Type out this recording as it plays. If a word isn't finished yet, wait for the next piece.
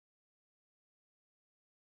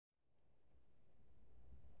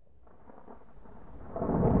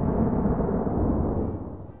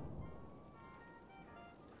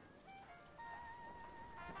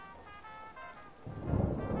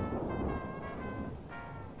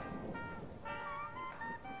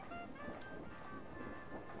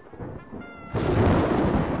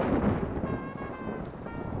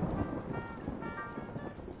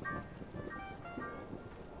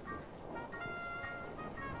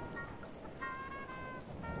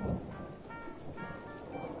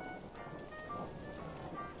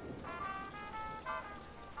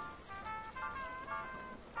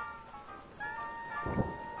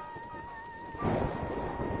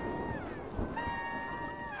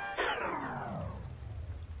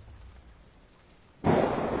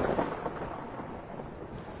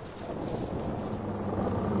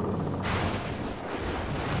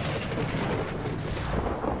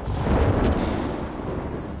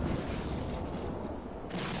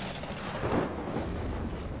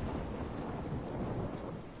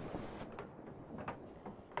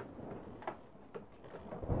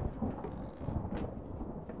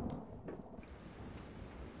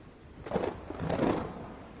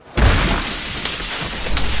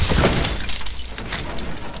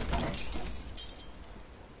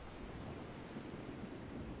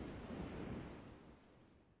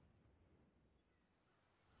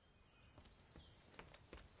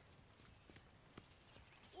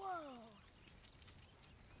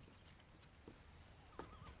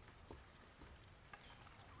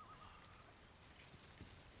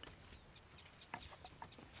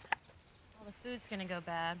Food's gonna go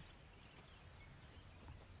bad.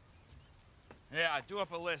 Yeah, do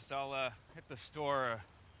up a list. I'll hit the store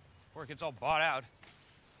before it gets all bought out.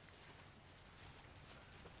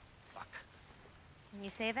 Fuck. Can you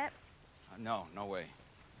save it? No, no way.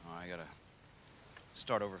 No, I gotta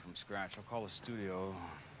start over from scratch. I'll call the studio.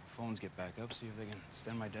 Phones get back up, see if they can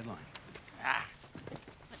extend my deadline. Ah!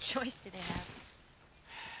 What choice do they have?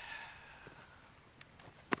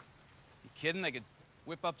 You kidding? They could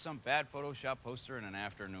whip up some bad Photoshop poster in an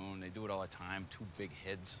afternoon. They do it all the time. Two big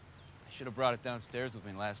heads. I should have brought it downstairs with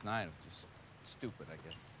me last night. It was just stupid, I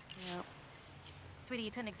guess. Yep. Sweetie,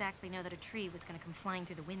 you couldn't exactly know that a tree was gonna come flying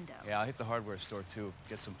through the window. Yeah, I'll hit the hardware store, too.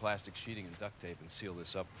 Get some plastic sheeting and duct tape and seal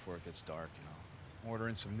this up before it gets dark, you know. Order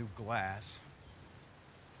in some new glass.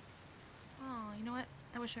 Oh, you know what?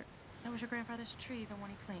 That was your grandfather's tree, the one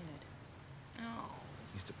he planted. Oh.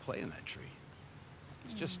 Used to play in that tree.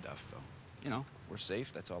 It's just stuff, though. You know, we're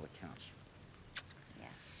safe. That's all that counts. Yeah.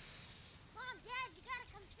 Mom, Dad, you gotta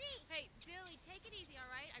come see. Hey, Billy, take it easy, all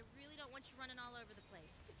right? I really don't want you running all over the place.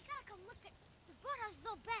 But you gotta come look at the birdhouse is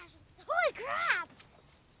all bashed. Holy crap!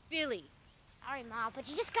 Billy. Sorry, Mom, but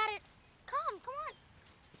you just gotta come on.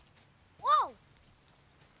 Whoa!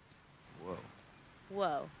 Whoa.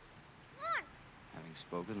 Whoa. Come on. Having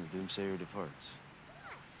spoken, the doomsayer departs.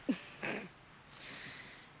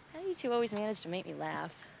 How do you two always manage to make me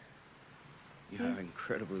laugh? You have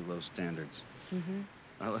incredibly low standards. Mm-hmm.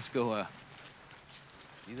 Let's go,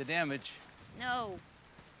 see the damage. No.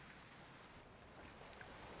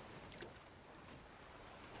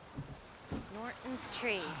 Norton's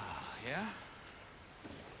tree. Yeah?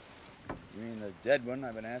 You mean the dead one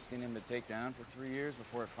I've been asking him to take down for 3 years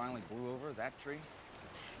before it finally blew over? That tree?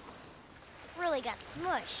 Really got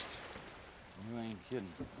smushed. You ain't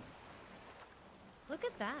kidding. Look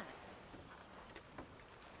at that.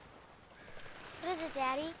 What is it,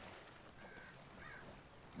 Daddy?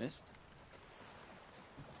 Mist?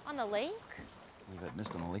 On the lake? We've had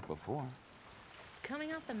mist on the lake before.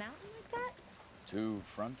 Coming off the mountain like that? 2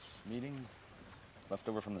 fronts meeting, left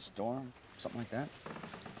over from the storm, something like that.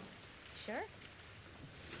 Sure.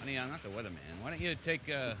 Honey, I'm not the weatherman. Why don't you take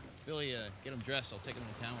Billy, get him dressed? I'll take him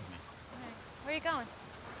to town with me. All right. Where are you going?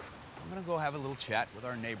 I'm gonna go have a little chat with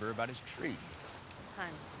our neighbor about his tree. Hun,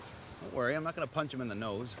 Don't worry, I'm not gonna punch him in the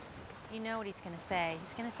nose. You know what he's gonna say.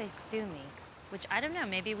 He's gonna say sue me. Which, I don't know,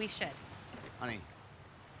 maybe we should. Honey,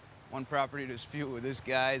 one property dispute with this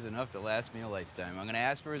guy is enough to last me a lifetime. I'm gonna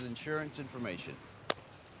ask for his insurance information.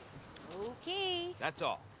 Okay. That's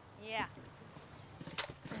all. Yeah.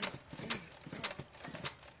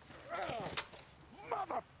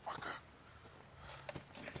 Motherfucker!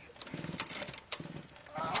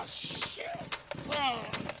 Oh, shit!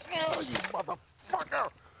 Oh, you motherfucker!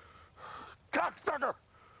 Cocksucker!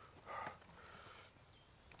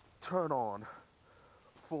 Turn on.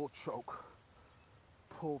 Full choke.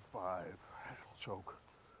 Pull 5. Handle choke.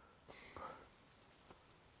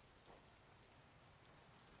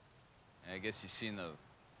 I guess you've seen the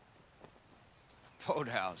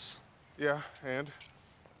boathouse. Yeah, and?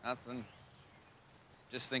 Nothing.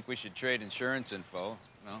 Just think we should trade insurance info.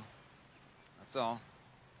 No, that's all.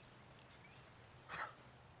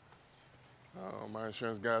 Oh, my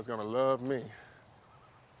insurance guy's gonna love me.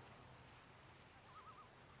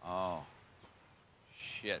 Oh,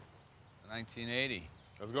 shit. 1980.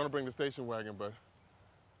 I was gonna bring the station wagon, but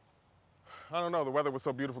I don't know. The weather was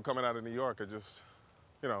so beautiful coming out of New York. I just,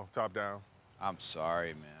 you know, top down. I'm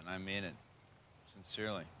sorry, man. I mean it.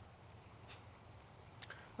 Sincerely.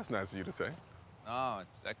 That's nice of you to say. No,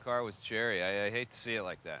 that car was cherry. I hate to see it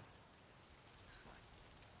like that.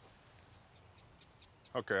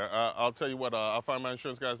 Okay, I'll tell you what. I'll find my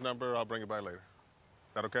insurance guy's number. I'll bring it by later.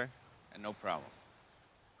 Is that okay? And no problem.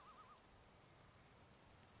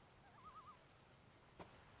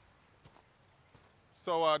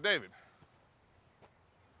 So, David,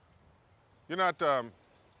 you're not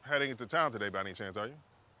heading into town today by any chance, are you?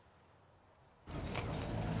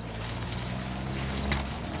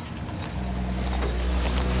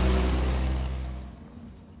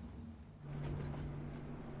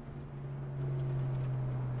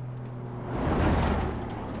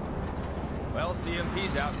 Well,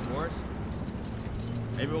 CMP's out, of course.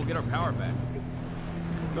 Maybe we'll get our power back.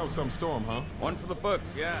 That was some storm, huh? One for the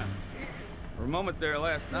books, yeah. For a moment there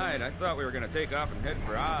last night, I thought we were gonna take off and head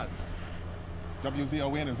for Oz.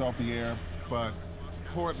 WZON is off the air, but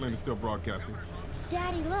Portland is still broadcasting.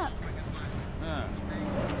 Daddy, look. Huh.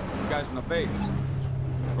 You guys from the base.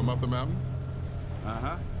 From up the mountain?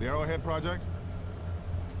 Uh-huh. The Arrowhead Project?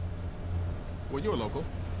 Well, you're a local.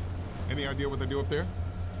 Any idea what they do up there?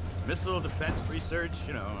 Missile defense research,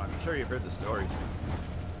 you know, I'm sure you've heard the stories.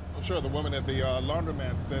 I'm sure the woman at the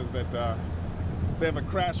laundromat says that they have a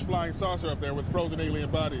crashed flying saucer up there with frozen alien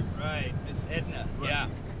bodies. Right, Miss Edna. Right. Yeah,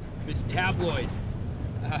 Miss Tabloid.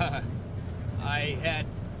 I had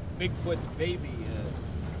Bigfoot's baby.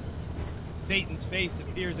 Satan's face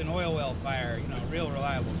appears in oil well fire. You know, real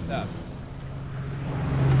reliable stuff.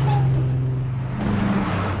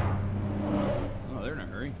 Oh, they're in a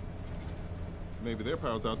hurry. Maybe their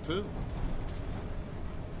power's out too.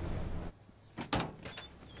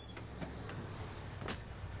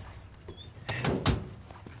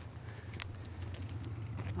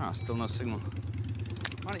 Oh, still no signal.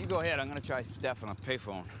 Why don't you go ahead? I'm gonna try Steph on a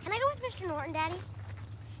payphone. Can I go with Mr. Norton, Daddy?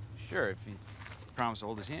 Sure, if you promise to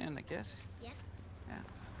hold his hand, I guess. Yeah. Yeah.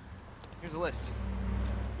 Here's a list.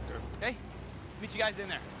 Okay? Meet you guys in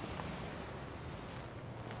there.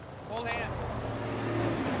 Hold hands.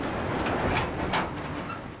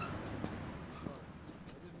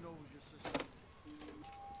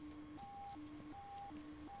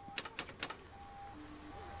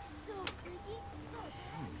 So freaky.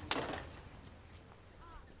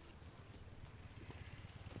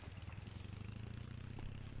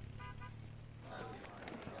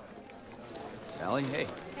 Sally, hey.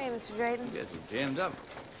 Hey, Mr. Drayton. You guys are jammed up.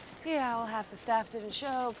 Yeah, well, half the staff didn't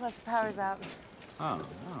show, plus the power's out. Oh.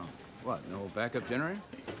 What, no backup generator?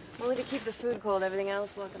 Only to keep the food cold. Everything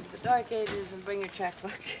else, welcome to the dark ages and bring your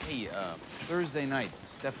checkbook. Hey, Thursday night,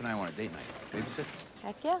 Steph and I want a date night. Babysit?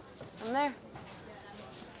 Heck yeah, I'm there.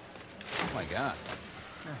 Oh, my God.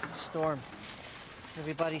 Storm.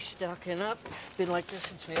 Everybody's stocking up. Been like this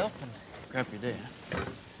since we opened. Crap your day, huh?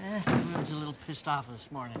 Everyone's a little pissed off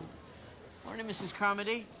this morning. Morning, Mrs.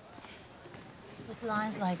 Carmody. With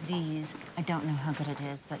lines like these, I don't know how good it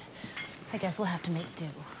is, but I guess we'll have to make do.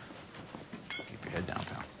 Keep your head down,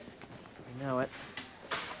 pal. You know it.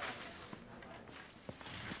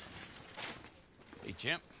 Hey,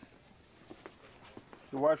 Chimp.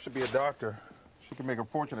 Your wife should be a doctor. She can make a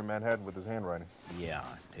fortune in Manhattan with his handwriting. Yeah,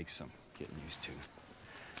 it takes some getting used to.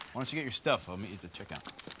 Why don't you get your stuff? I'll meet you at the checkout.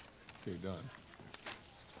 Okay, done.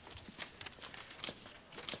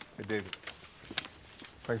 Hey, David.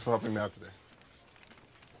 Thanks for helping me out today.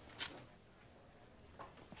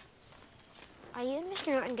 Are you and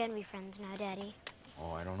Mr. Norton gonna be friends now, Daddy?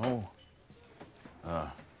 Oh, I don't know.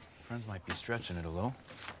 Friends might be stretching it a little.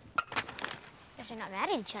 Guess they're not mad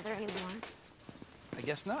at each other anymore. I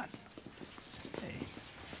guess not. Hey,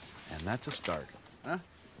 and that's a start, huh?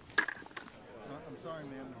 I'm sorry,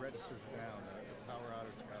 ma'am. The registers are down. The power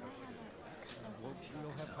outage got us too.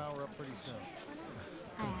 We'll have power up pretty soon.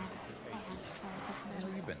 I asked her to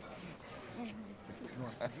Where you been?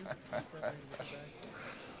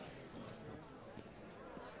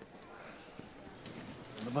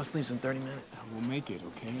 The bus leaves in 30 minutes. We'll make it,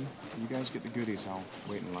 okay? You guys get the goodies. I'll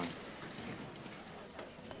wait in line.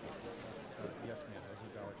 Yes, ma'am.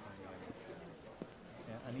 There's $1.29.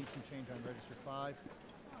 And I need some change on register 5.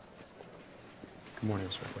 Good morning,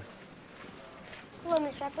 Miss Ripley. Hello,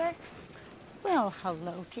 Miss Repler. Well,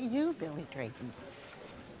 hello to you, Billy Drayton.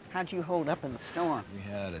 How'd you hold up in the storm? We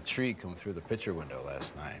had a tree come through the picture window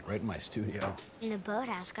last night, right in my studio. And the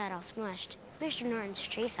boathouse got all smushed. Mr. Norton's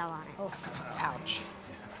tree fell on it. Oh, ouch.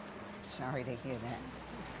 Sorry to hear that.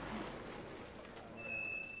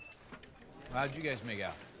 How'd you guys make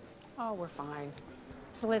out? Oh, we're fine.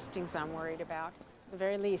 It's the listings I'm worried about. At the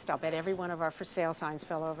very least, I'll bet every one of our for sale signs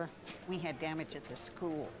fell over. We had damage at the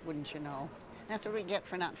school, wouldn't you know? That's what we get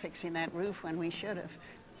for not fixing that roof when we should have.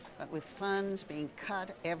 But with funds being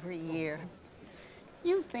cut every year,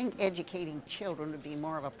 you'd think educating children would be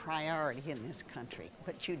more of a priority in this country,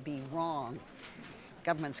 but you'd be wrong.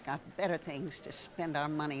 Government's got better things to spend our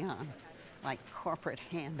money on, like corporate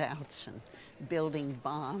handouts and building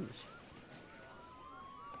bombs.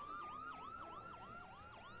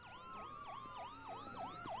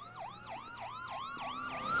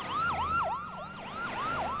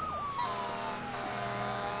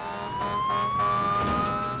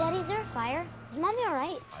 Daddy, is there a fire? Is Mommy all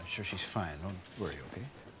right? I'm sure she's fine. Don't worry, okay?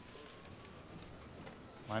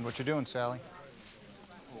 Mind what you're doing, Sally.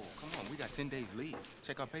 Oh, come on. We got 10 days leave.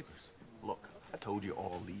 Check our papers. Look, I told you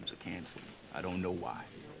all leaves are canceled. I don't know why.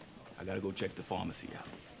 I gotta go check the pharmacy out.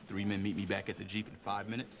 3 men meet me back at the Jeep in 5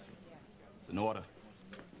 minutes. It's an order.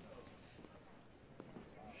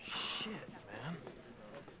 Shit, man.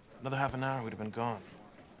 Another half an hour, we'd have been gone.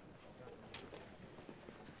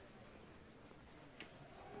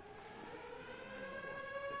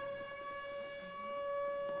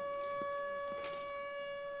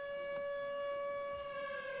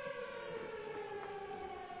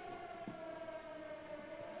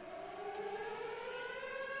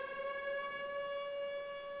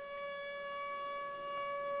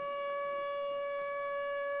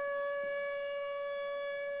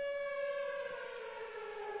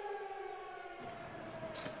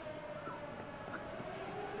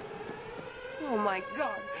 Oh, my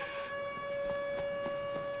God.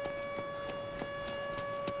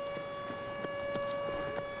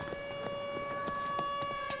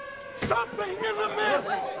 Something in the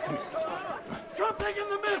mist! Something in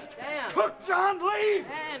the mist took John Lee!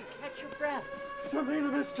 Dan, catch your breath. Something in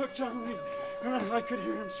the mist took John Lee, and I could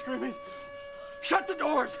hear him screaming. Shut the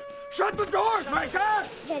doors! Shut the doors, my God!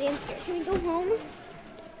 Daddy, I'm scared. Can we go home?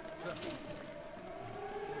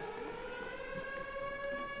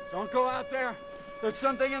 Don't go out there. There's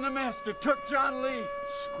something in the mist. It took John Lee.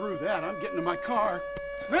 Screw that. I'm getting to my car.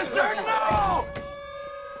 Mister, no!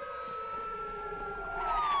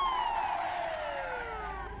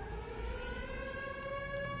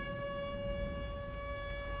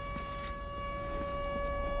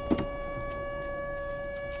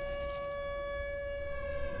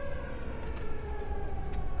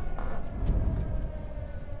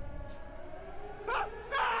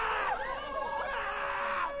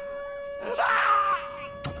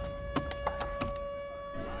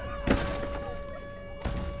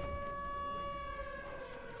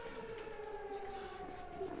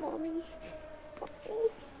 Mommy.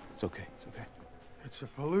 It's okay. It's okay. It's a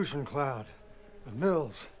pollution cloud. The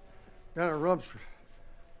mills down at Rumford.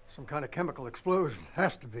 Some kind of chemical explosion.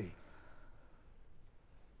 Has to be.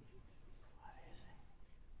 What is it?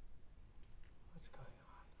 What's going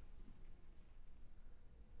on?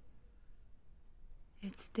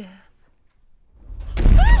 It's death.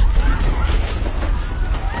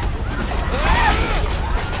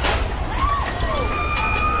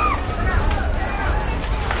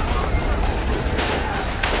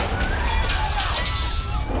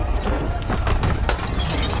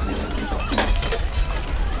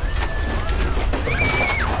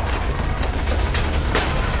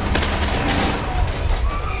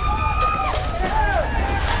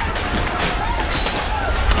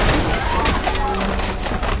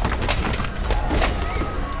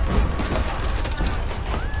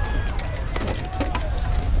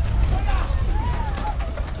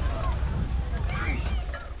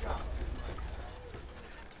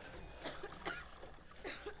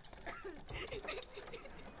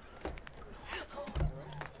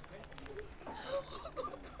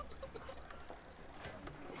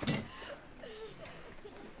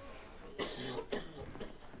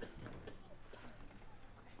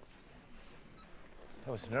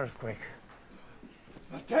 That was an earthquake.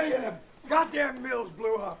 I tell you, the goddamn mills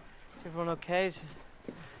blew up. Is everyone okay? Is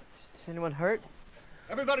anyone hurt?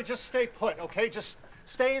 Everybody just stay put, okay? Just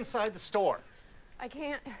stay inside the store. I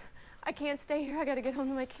can't stay here. I gotta get home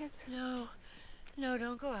to my kids. No,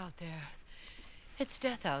 don't go out there. It's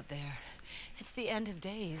death out there. It's the end of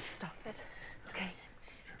days. Stop it, okay?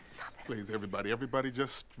 Stop it. Please, everybody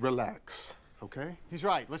just relax, okay? He's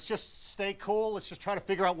right. Let's just stay cool. Let's just try to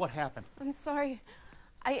figure out what happened. I'm sorry.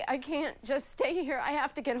 I can't just stay here. I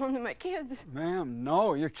have to get home to my kids. Ma'am,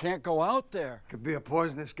 no, you can't go out there. Could be a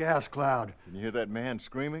poisonous gas cloud. Can you hear that man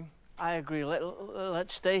screaming? I agree.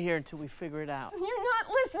 Let's stay here until we figure it out. You're not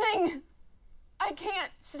listening. I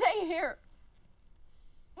can't stay here.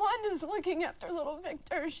 Wanda's looking after little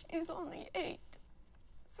Victor. She's only 8.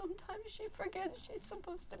 Sometimes she forgets she's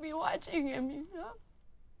supposed to be watching him, you know?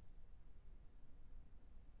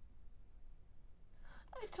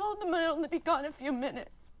 I told them I'd only be gone a few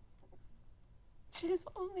minutes. She's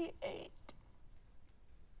only 8.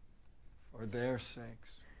 For their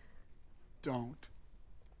sakes, don't.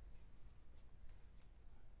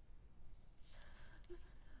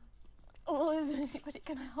 Oh, is anybody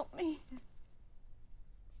gonna help me?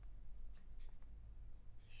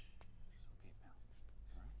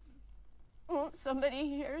 Won't somebody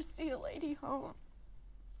here see a lady home?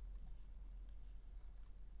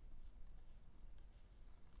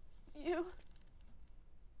 You?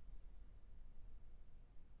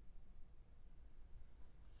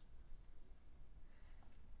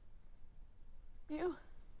 You?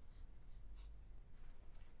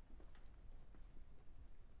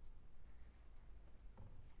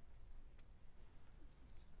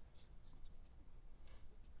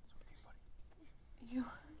 You?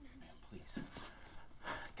 Man, please.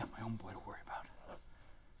 Got my own boy to worry about.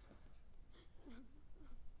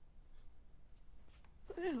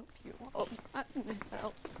 Why don't you all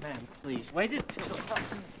help? Man, please, wait until...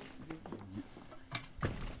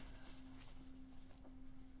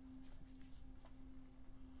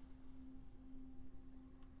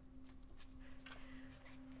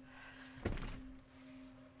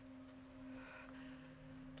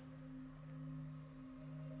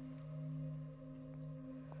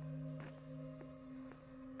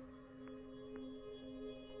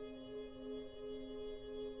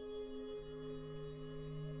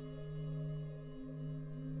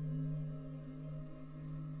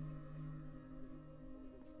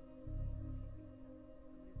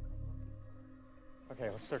 Okay,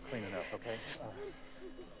 let's start cleaning up, okay?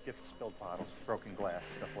 Get the spilled bottles, broken glass,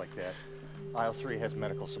 stuff like that. Aisle 3 has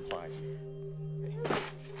medical supplies.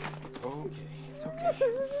 Okay, it's okay.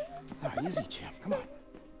 All right, easy, champ. Come on. All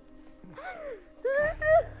right,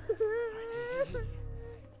 hey. You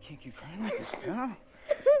can't keep crying like this, pal.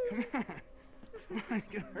 Come on. Come on,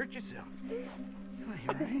 you're gonna hurt yourself. Come on, you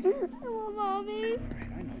all right? I want Mommy. All right,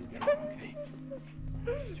 I know you got it, okay?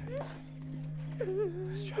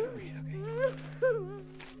 Let's try to breathe, okay?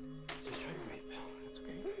 Just try to breathe, pal. That's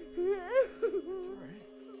okay. It's all right.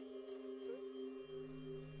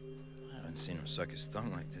 I haven't seen him suck his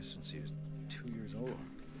thumb like this since he was 2 years old.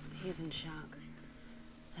 He's in shock.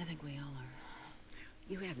 I think we all are.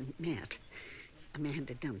 You haven't met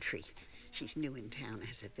Amanda Dumfrey. She's new in town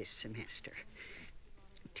as of this semester.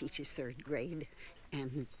 Teaches 3rd grade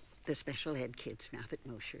and the special ed kids now that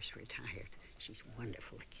Mosher's retired. She's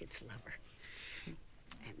wonderful. The kids love her.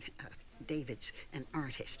 And David's an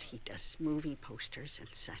artist. He does movie posters and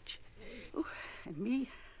such. Ooh, and me,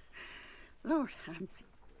 Lord, I'm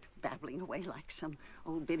babbling away like some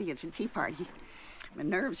old biddy at a tea party. My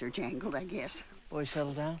nerves are jangled, I guess. Boy,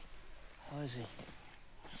 settle down. How is he?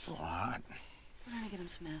 It's a lot. Why don't I get him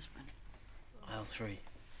some aspirin? Aisle 3.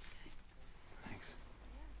 Thanks.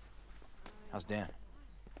 How's Dan?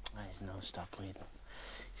 His nose stopped bleeding.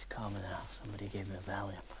 He's calming now. Somebody gave him a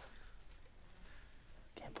Valium.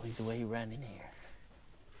 Can't believe the way he ran in here.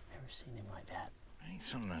 Never seen him like that. I need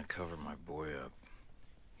something to cover my boy up.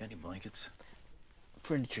 Got any blankets?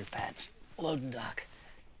 Furniture pads. Loading dock.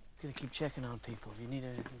 Gonna keep checking on people. If you need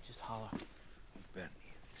anything, just holler. Bet.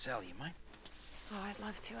 Sally, you mind? Oh, I'd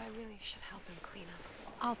love to. I really should help him clean up.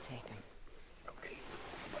 I'll take him. Okay.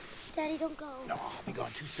 Daddy, don't go. No, I'll be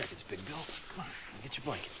gone 2 seconds, Big Bill. Come on, get your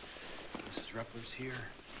blanket. Mrs. Repler's here,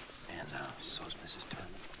 and so's Mrs. Turner.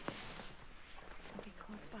 I'll be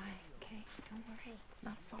close by, okay? Don't worry.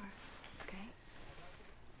 Not far, okay?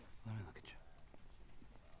 Let me look at you.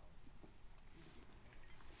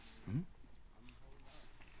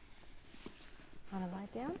 Want to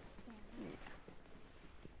lie down?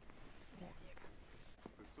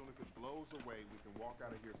 As soon as it blows away, we can walk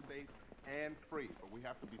out of here safe and free, but we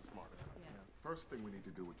have to be smarter. Yes. First thing we need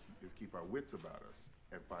to do is keep our wits about us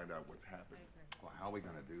and find out what's happening. Well, how are we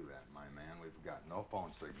going to do that, my man? We've got no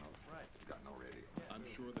phone signals. Right. We've got no radio. I'm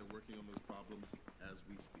sure they're working on those problems as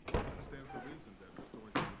we speak. It stands to reason that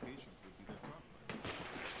restoring communications would be their top priority.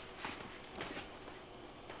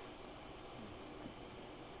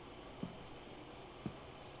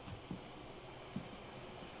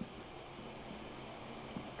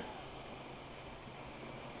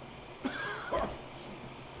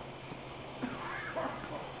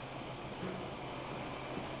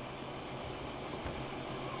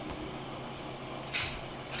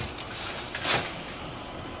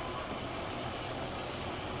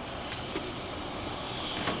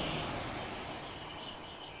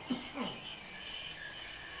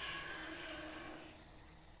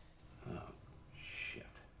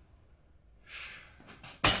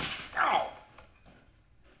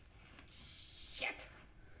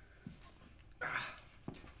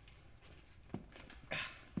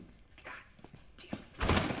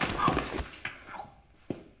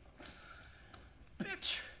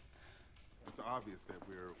 Obvious that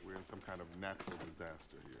we're in some kind of natural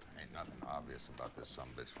disaster here. Ain't nothing obvious about this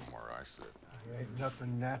sumbitch from where I sit. Ain't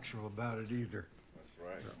nothing natural about it either. That's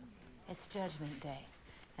right. It's Judgment Day,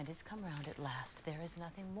 and it's come round at last. There is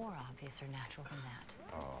nothing more obvious or natural than that.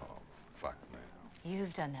 Oh, fuck, man.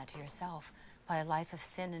 You've done that to yourself by a life of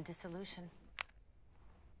sin and dissolution.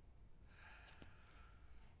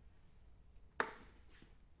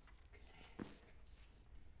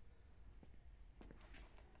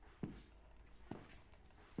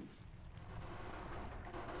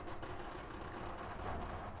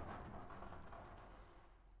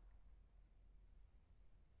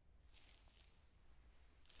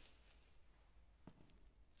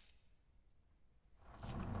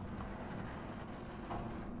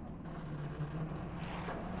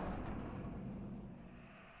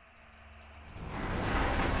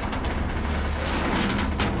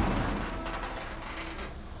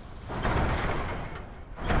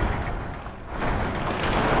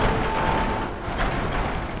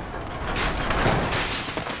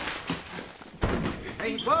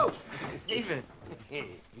 Whoa! David! Hey,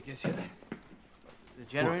 you guys hear that? The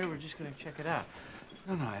generator? We're just gonna check it out.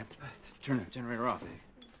 No, I turned the generator off.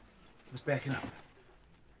 It was backing up.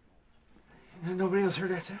 Nobody else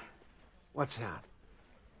heard that sound? What sound?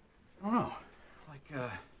 I don't know. Like,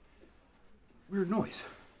 weird noise.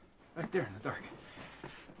 Back there in the dark.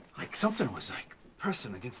 Like something was, like,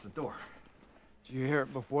 pressing against the door. Did you hear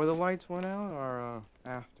it before the lights went out or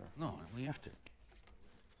after? No, only after.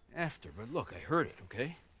 After, but look, I heard it,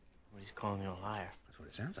 okay? Well, he's calling you a liar. That's what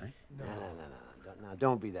it sounds like. No. Now,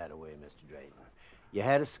 don't be that way, Mr. Drayton. You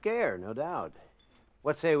had a scare, no doubt.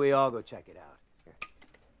 What say we all go check it out? Here.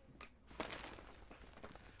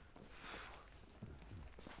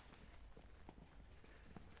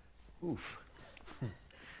 Oof. Man,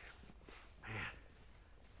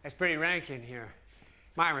 that's pretty rank in here.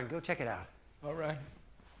 Myron, go check it out. All right.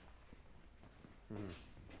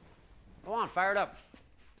 Go on, fire it up.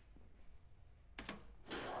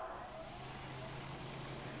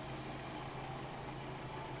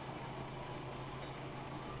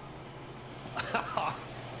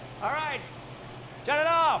 All right, shut it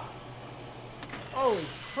off. Holy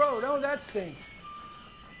crow, don't that stink.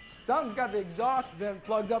 Something's got the exhaust vent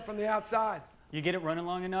plugged up from the outside. You get it running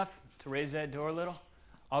long enough to raise that door a little,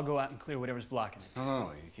 I'll go out and clear whatever's blocking it.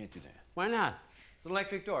 No, you can't do that. Why not? It's an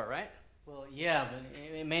electric door, right? Well, yeah, but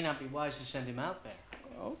it may not be wise to send him out there.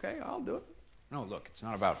 Okay, I'll do it. No, look, it's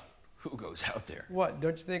not about who goes out there. What,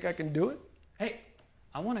 don't you think I can do it? Hey,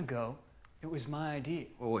 I want to go. It was my idea.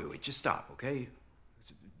 Oh, wait, just stop, okay?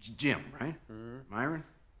 Jim, right? Myron?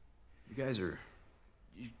 You guys are,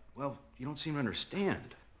 well, you don't seem to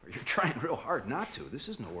understand. Or you're trying real hard not to. This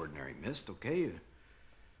isn't ordinary mist, okay?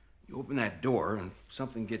 You open that door and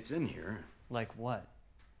something gets in here. Like what?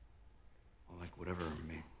 Well, like whatever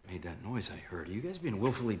made that noise I heard. Are you guys being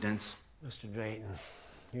willfully dense? Mr. Drayton,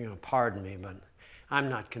 you're gonna pardon me, but I'm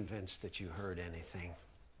not convinced that you heard anything.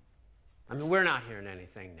 I mean, we're not hearing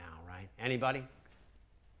anything now, right? Anybody?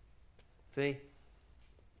 See?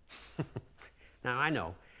 Now, I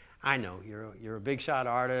know, you're a big shot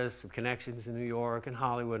artist with connections in New York and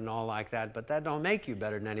Hollywood and all like that, but that don't make you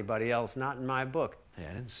better than anybody else, not in my book. Hey,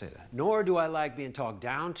 I didn't say that. Nor do I like being talked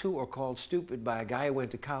down to or called stupid by a guy who went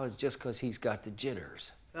to college just because he's got the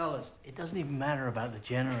jitters. Fellas, it doesn't even matter about the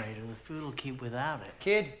generator. The food will keep without it.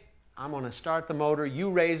 Kid, I'm gonna start the motor, you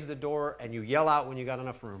raise the door, and you yell out when you got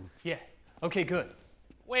enough room. Yeah, okay, good.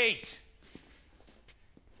 Wait!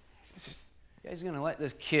 You guys gonna let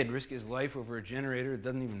this kid risk his life over a generator? It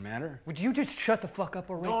doesn't even matter? Would you just shut the fuck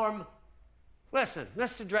up already? Norm, listen,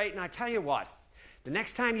 Mr. Drayton, I tell you what. The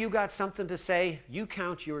next time you got something to say, you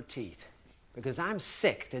count your teeth. Because I'm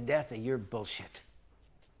sick to death of your bullshit.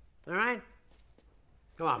 All right?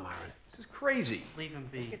 Come on, Myron. This is crazy. Leave him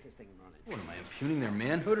be. Let's get this thing running. What, am I impugning their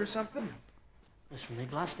manhood or something? Listen,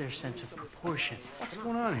 they've lost their sense of proportion. What's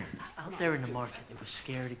going on here? Out there in the market, they were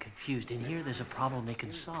scared and confused. In here, there's a problem they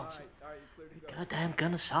can solve. So they're goddamn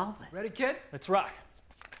gonna solve it. Ready, kid? Let's rock.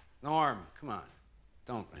 Norm, come on.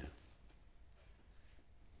 Don't, man.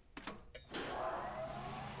 It's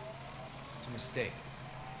a mistake.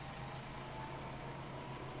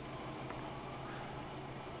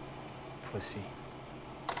 Pussy.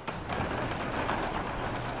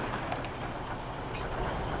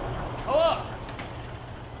 Hello!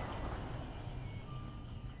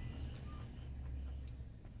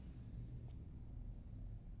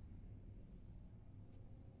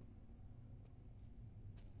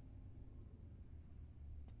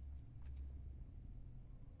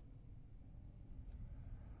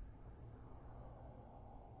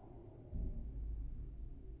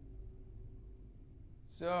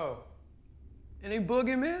 So, any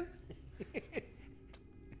boogeyman?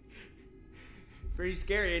 Pretty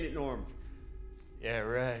scary, ain't it, Norm? Yeah,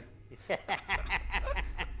 right.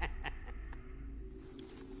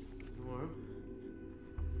 Norm?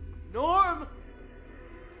 Norm!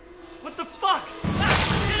 What the fuck?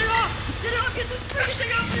 Ah, get it off! Get it off! Get this freaking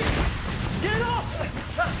thing off me! Get it off!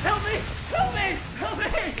 Help me! Help me! Help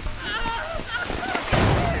me!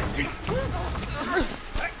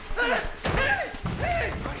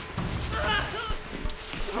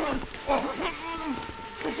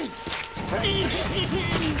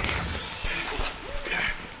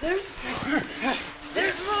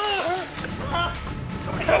 There's more!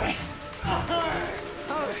 Somebody help me!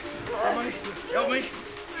 Somebody help me!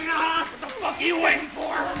 What the fuck are you waiting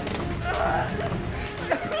for?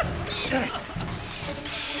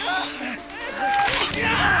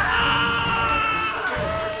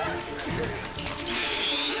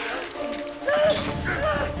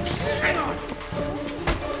 Hang on!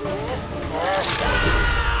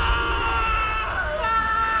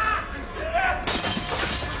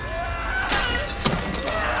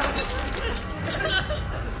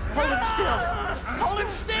 Hold him still! Hold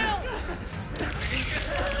him still!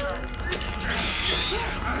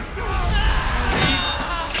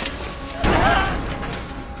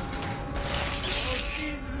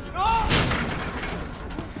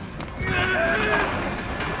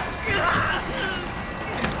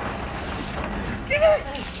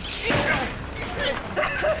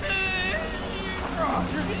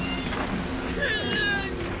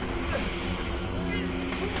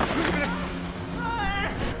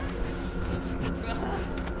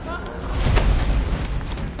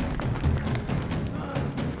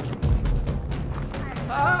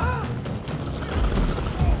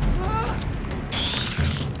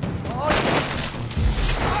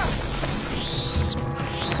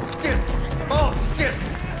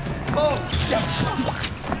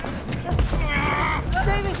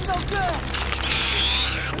 David's so good.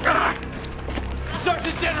 Start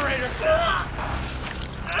the generator.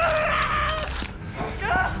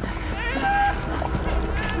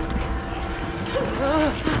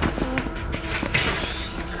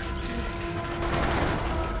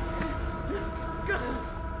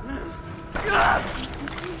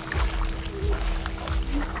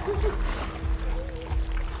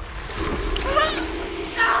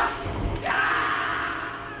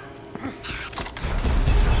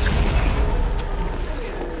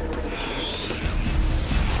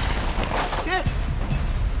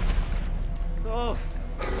 Oh.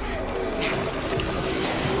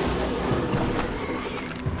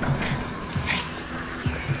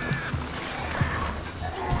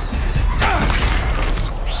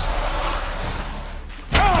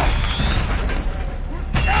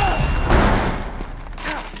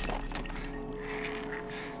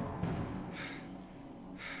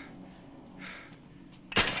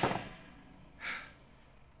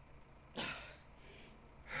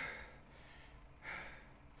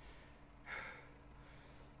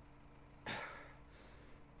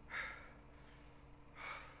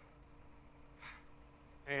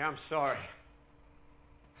 Hey, I'm sorry.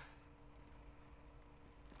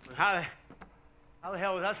 How the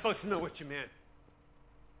hell was I supposed to know what you meant?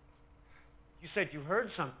 You said you heard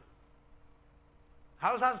something.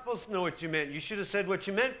 How was I supposed to know what you meant? You should have said what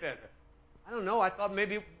you meant better. I don't know. I thought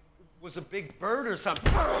maybe it was a big bird or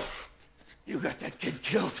something. You got that kid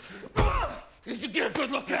killed. Did you get a good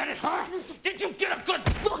look at it, huh? Did you get a good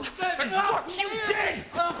look at what you did?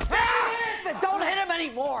 Don't hit him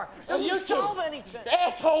anymore. Doesn't You solve two anything.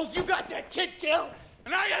 assholes, you got that kid killed,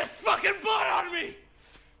 and I got his fucking blood on me.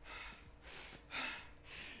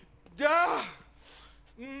 Duh.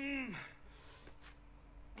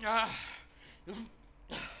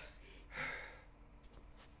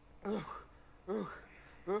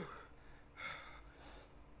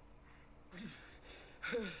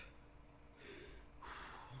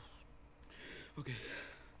 Okay,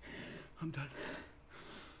 I'm done.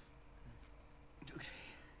 Okay.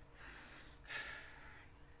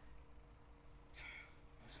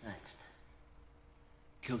 What's next?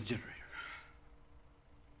 Kill the generator.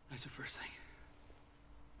 That's the first thing.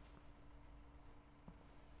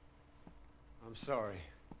 I'm sorry.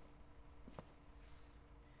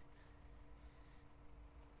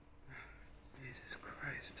 Jesus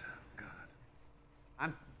Christ, oh God.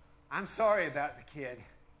 I'm sorry about the kid.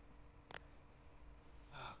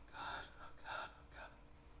 Oh God, oh God, oh God.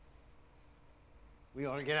 We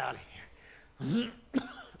ought to get out of here.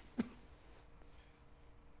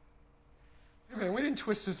 Hey, man, we didn't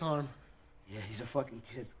twist his arm. Yeah, he's a fucking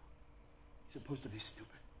kid. He's supposed to be stupid.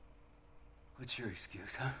 What's your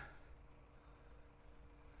excuse, huh?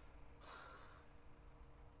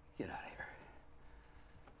 Get out of here.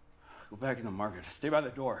 Go back in the market. Stay by the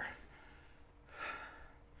door.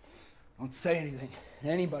 Don't say anything to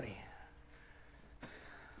anybody.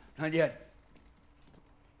 Not yet.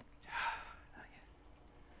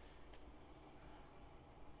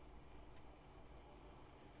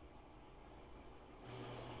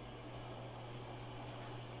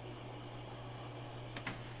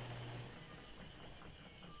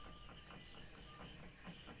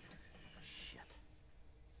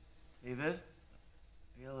 David,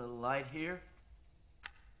 you got a little light here?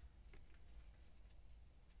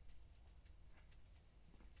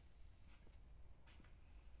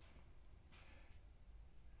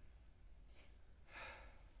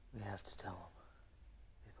 We have to tell them.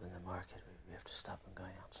 People in the market, we have to stop them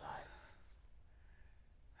going outside.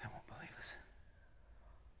 They won't believe us.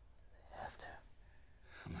 They have to.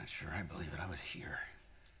 I'm not sure I believe it. I was here.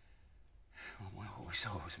 What we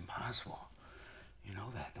saw was impossible. You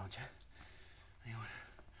know that, don't you?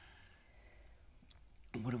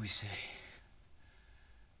 What do we say?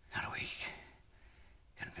 How do we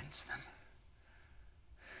convince them?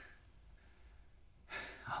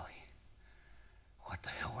 Ollie, what the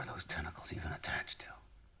hell were those tentacles even attached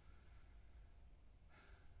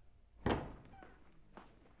to?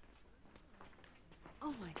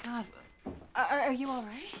 Oh my God. Are you all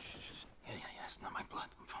right? Yeah, it's not my blood.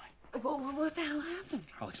 I'm fine. Well, what the hell happened?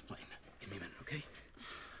 I'll explain. Give me a minute, okay?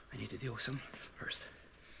 I need to deal with some first.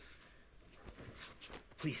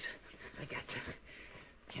 Please, I got to.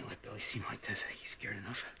 Can't let Billy seem like this. He's scared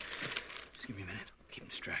enough. Just give me a minute. Keep him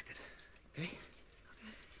distracted. Okay?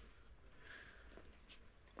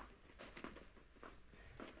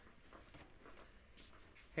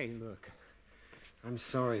 Hey, look. I'm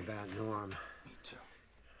sorry about Norm. Me too.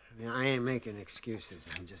 I mean, I ain't making excuses.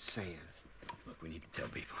 I'm just saying. Look, we need to tell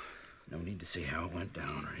people. No need to see how it went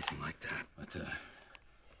down or anything like that. But,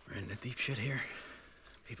 we're in the deep shit here.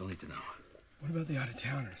 People need to know. What about the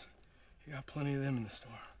out-of-towners? You got plenty of them in the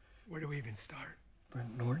store. Where do we even start?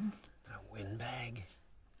 Brent Norton? A windbag?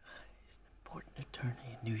 He's an important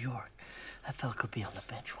attorney in New York. That fella could be on the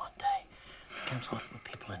bench one day. Counts on the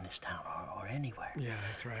people in this town or anywhere. Yeah,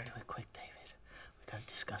 that's right. Do it quick, David. We gotta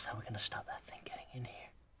discuss how we're gonna stop that thing getting in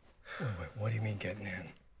here. Wait, what do you mean getting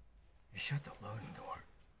in? You shut the loading door.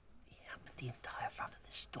 Yeah, but the entire front of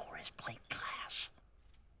this store is plate glass.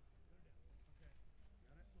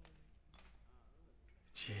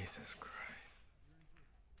 Jesus Christ.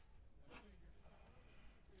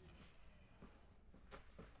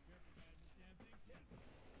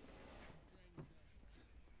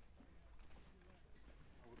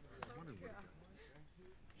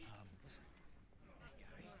 Listen, that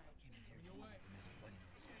guy came in here doing like the man's bloody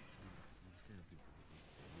nose. He's gonna be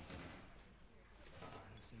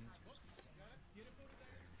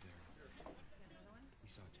We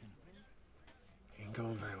saw 10 of them. Ain't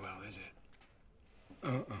going very well, is it?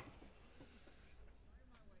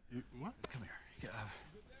 You, what? Come here.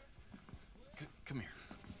 Come here.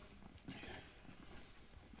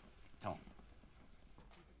 Tell him.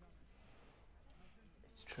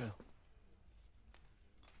 It's true.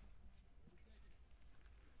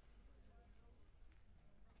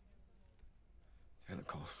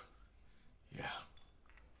 Tentacles. Yeah.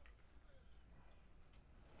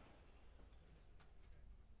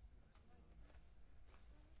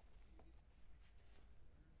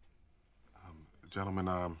 Gentlemen,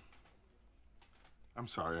 I'm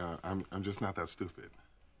sorry. I'm just not that stupid.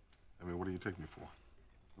 I mean, what do you take me for?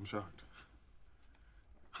 I'm shocked.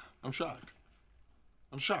 I'm shocked.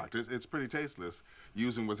 I'm shocked. It's pretty tasteless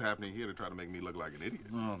using what's happening here to try to make me look like an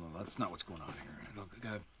idiot. No, that's not what's going on here. Look,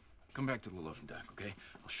 come back to the loading dock, okay?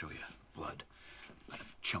 I'll show you blood. A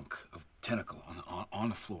chunk of tentacle on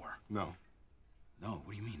the floor. No. No,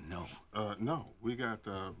 what do you mean, no? No. We got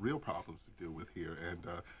real problems to deal with here, and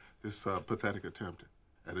this pathetic attempt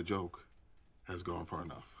at a joke has gone far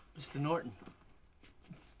enough. Mr. Norton,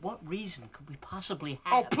 what reason could we possibly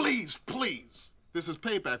Oh, have? please, please! This is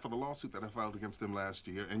payback for the lawsuit that I filed against him last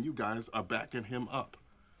year, and you guys are backing him up.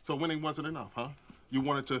 So winning wasn't enough, huh? You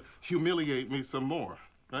wanted to humiliate me some more,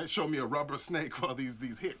 right? Show me a rubber snake while these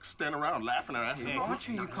hicks stand around laughing their asses off. What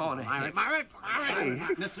are you calling a hick? Hey,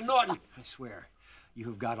 Mr. Norton! I swear, you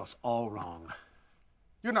have got us all wrong.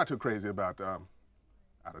 You're not too crazy about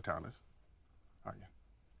out-of-towners, are you?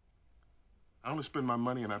 I only spend my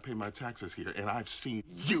money and I pay my taxes here, and I've seen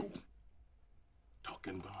you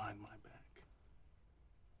talking behind my back.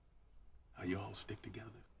 How you all stick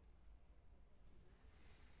together.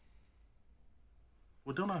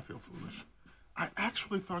 Well, don't I feel foolish? I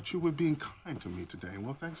actually thought you were being kind to me today.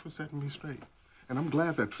 Well, thanks for setting me straight. And I'm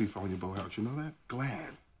glad that tree fell on your bow house. You know that?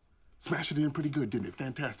 Glad. Smashed it in pretty good, didn't it?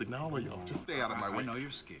 Fantastic. Now, all of y'all, just stay out of my way. I know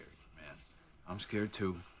you're scared, man. I'm scared,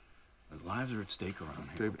 too. The lives are at stake around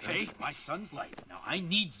here. David, okay? My son's life. Now, I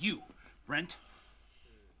need you. Brent,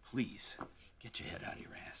 please, get your head out of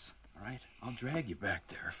your ass, all right? I'll drag you back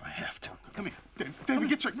there if I have to. Come here. David,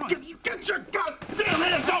 get your goddamn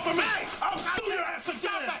hands off of me! I'll sue your ass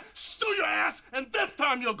again! Sue your ass, and this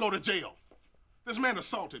time you'll go to jail. This man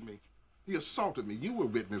assaulted me. He assaulted me. You were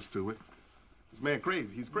witness to it. This man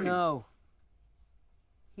crazy. He's crazy. No.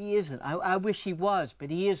 He isn't. I wish he was, but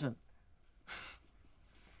he isn't.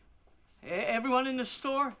 Everyone in the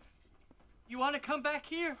store, you want to come back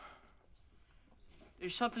here?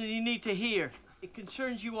 There's something you need to hear. It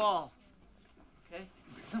concerns you all. Okay?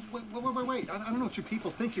 Wait. I don't know what you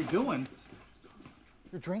people think you're doing.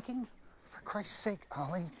 You're drinking? For Christ's sake,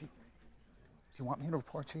 Ollie. Do you want me to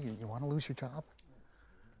report you? You want to lose your job?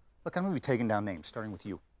 Look, I'm going to be taking down names, starting with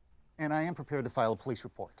you. And I am prepared to file a police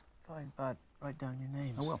report. Fine, Bud. Write down your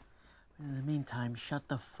names. I will. But in the meantime, shut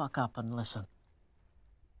the fuck up and listen.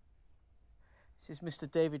 This is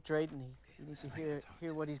Mr. David Drayton. You need to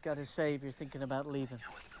hear what he's got to say if you're thinking about leaving. Hang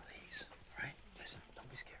out with me, ladies. All right? Listen, don't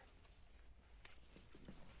be scared.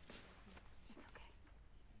 It's okay.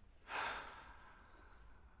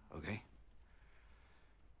 Okay?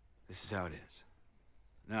 This is how it is.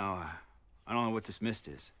 Now, I don't know what this mist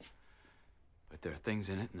is, but there are things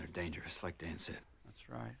in it and they're dangerous, like Dan said. That's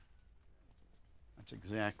right. That's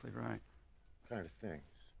exactly right. What kind of things?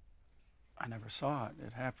 I never saw it.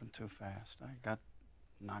 It happened too fast. I got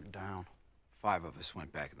knocked down. 5 of us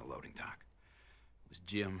went back in the loading dock. It was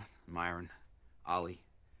Jim, Myron, Ollie,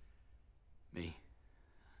 me,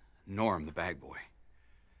 Norm, the bag boy.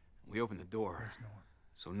 We opened the door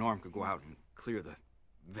so Norm could go out and clear the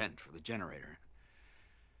vent for the generator.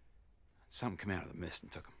 Something came out of the mist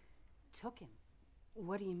and took him. Took him?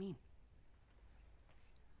 What do you mean?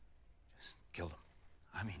 Just killed him.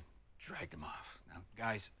 I mean, dragged him off. Now,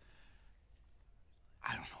 guys,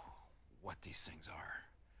 I don't know what these things are.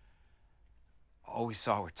 All we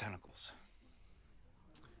saw were tentacles.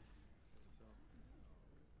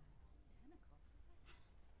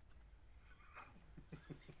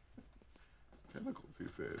 Tentacles, he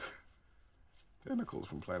says. Tentacles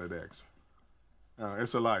from Planet X.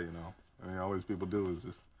 It's a lie, you know. I mean, all these people do is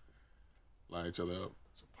just lie each other up.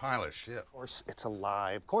 It's a pile of shit. Of course it's a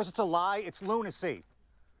lie. Of course it's a lie. It's lunacy.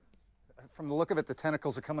 From the look of it, the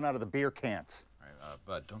tentacles are coming out of the beer cans. All right,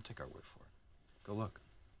 Bud, don't take our word for it. Go look.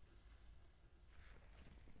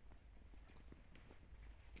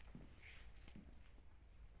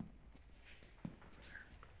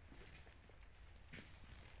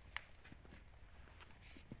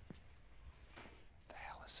 What the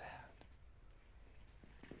hell is that?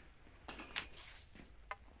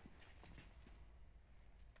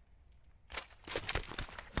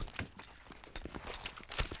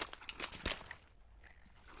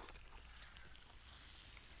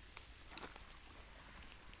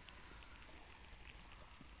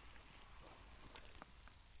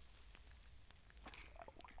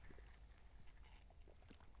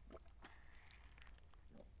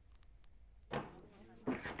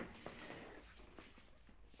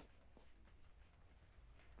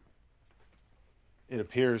 It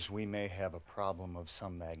appears we may have a problem of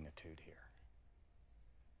some magnitude here.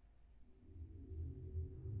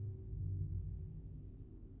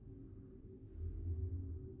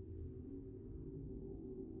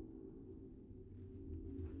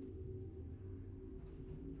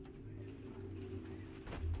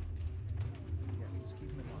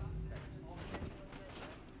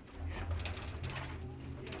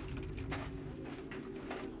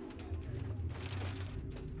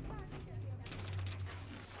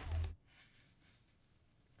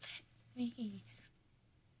 Me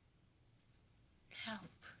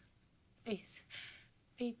help these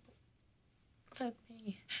people. Let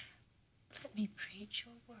me preach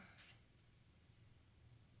your word.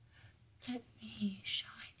 Let me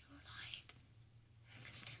shine your light.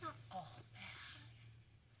 Because they're not all bad.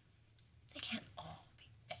 They can't all be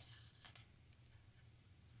bad.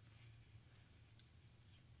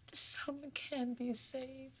 Some can be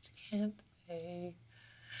saved, can't they?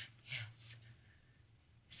 Yes.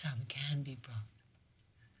 Some can be brought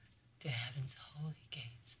to heaven's holy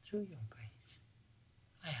gates through your grace.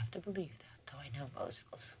 I have to believe that, though I know most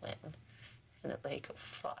will swim in a lake of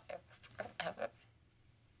fire forever.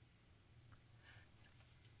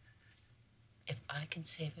 If I can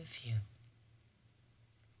save a few,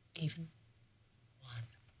 even one,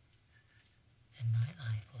 then my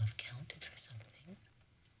life will have counted for something.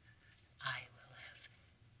 I will have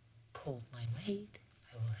pulled my weight.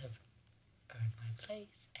 I will have earned my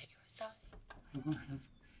place at your side. I will have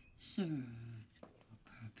served your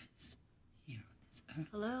purpose here on this earth.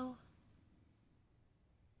 Hello?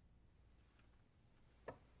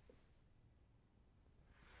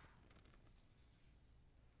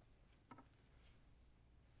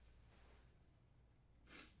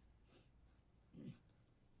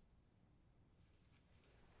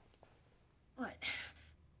 What?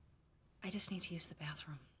 I just need to use the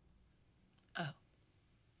bathroom. Oh.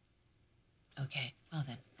 Okay, well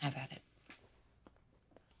then, have at it.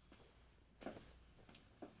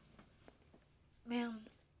 Ma'am,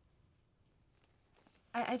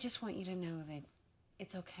 I just want you to know that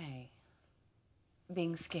it's okay.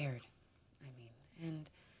 Being scared, I mean. And,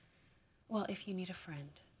 well, if you need a friend,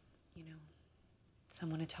 you know,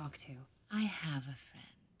 someone to talk to. I have a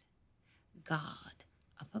friend. God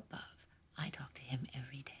up above. I talk to him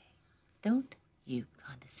every day. Don't you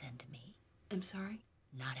condescend to me. I'm sorry?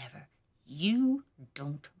 Not ever. You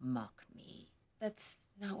don't mock me. That's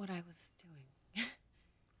not what I was doing.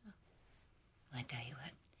 Well, I tell you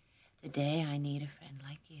what, the day I need a friend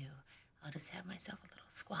like you, I'll just have myself a little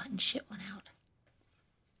squat and shit one out.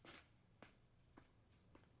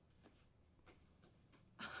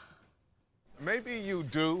 Maybe you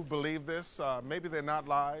do believe this. Maybe they're not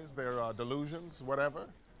lies, they're delusions, whatever.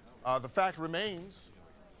 The fact remains,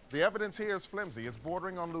 the evidence here is flimsy. It's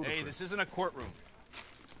bordering on ludicrous. Hey, this isn't a courtroom.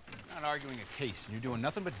 Not arguing a case, and you're doing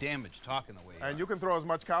nothing but damage talking the way you And you can throw as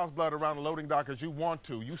much cow's blood around the loading dock as you want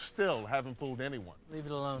to. You still haven't fooled anyone. Leave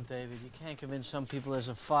it alone, David. You can't convince some people there's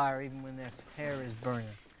a fire even when their hair is burning.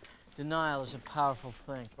 Denial is a powerful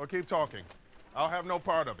thing. Well, keep talking. I'll have no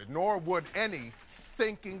part of it, nor would any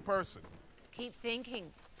thinking person. Keep thinking,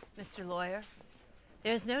 Mr. Lawyer.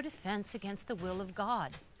 There's no defense against the will of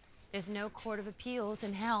God. There's no court of appeals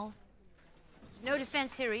in hell. There's no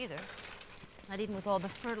defense here either. Not even with all the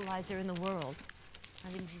fertilizer in the world.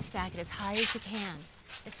 Not even if you stack it as high as you can.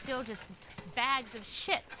 It's still just bags of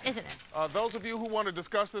shit, isn't it? Those of you who want to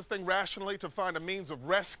discuss this thing rationally to find a means of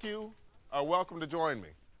rescue are welcome to join me.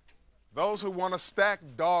 Those who want to stack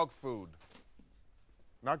dog food,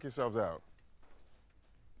 knock yourselves out.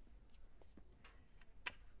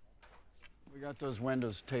 We got those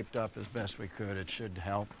windows taped up as best we could. It should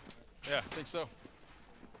help. Yeah, I think so.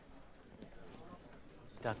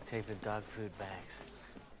 Duct tape and dog food bags.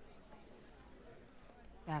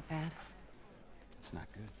 That bad? It's not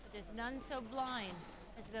good. There's none so blind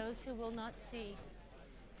as those who will not see.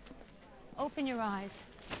 Open your eyes.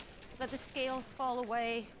 Let the scales fall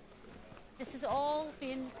away. This has all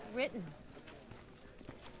been written.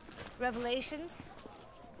 Revelations,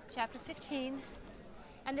 chapter 15.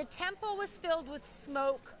 And the temple was filled with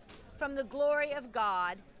smoke from the glory of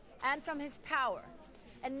God and from his power.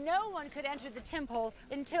 And no one could enter the temple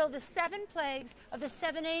until the 7 plagues of the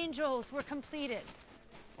 7 angels were completed.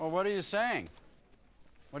 Well, what are you saying?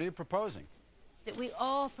 What are you proposing? That we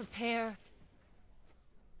all prepare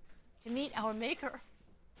to meet our Maker.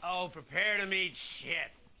 Oh, prepare to meet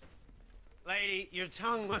shit. Lady, your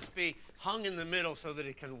tongue must be hung in the middle so that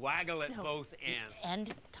it can waggle at both ends. The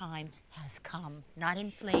end time has come, not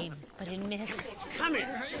in flames, but in mist. Come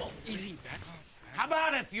here. Easy. How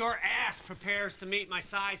about if your ass prepares to meet my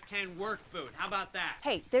size 10 work boot? How about that?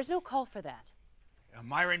 Hey, there's no call for that.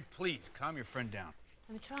 Myron, please, calm your friend down.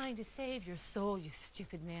 I'm trying to save your soul, you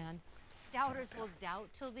stupid man. Doubters will doubt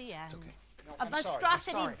till the end. okay. No, a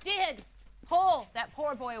monstrosity did pull that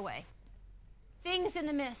poor boy away. Things in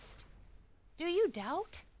the mist. Do you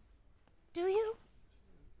doubt? Do you?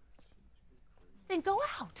 Then go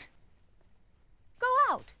out. Go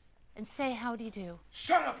out and say how do you do.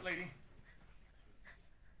 Shut up, lady!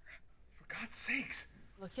 For God's sakes.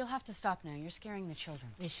 Look, you'll have to stop now. You're scaring the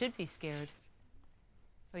children. They should be scared.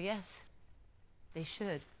 Oh, yes, they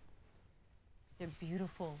should. Their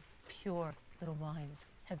beautiful, pure little minds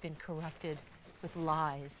have been corrupted with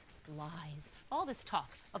lies, lies. All this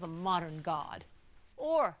talk of a modern God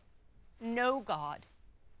or no God.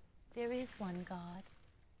 There is one God,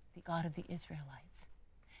 the God of the Israelites.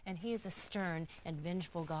 And he is a stern and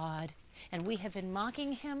vengeful God. And we have been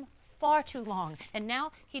mocking him far too long. And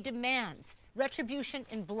now he demands retribution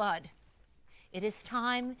in blood. It is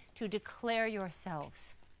time to declare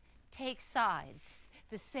yourselves. Take sides,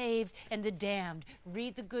 the saved and the damned.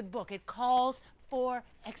 Read the good book. It calls for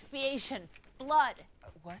expiation. Blood.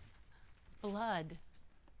 What? Blood.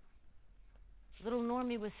 Little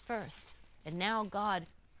Normie was first, and now God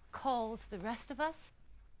calls the rest of us.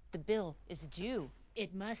 The bill is due.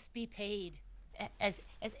 It must be paid. As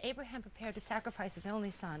Abraham prepared to sacrifice his only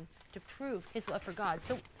son to prove his love for God.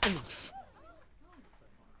 So enough.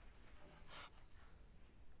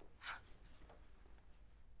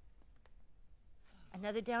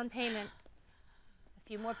 Another down payment. A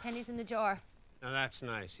few more pennies in the jar. Now that's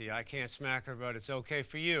nice. See, I can't smack her, but it's okay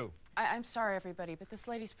for you. I'm sorry, everybody, but this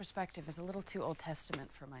lady's perspective is a little too Old Testament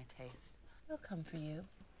for my taste. They'll come for you.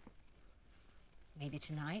 Maybe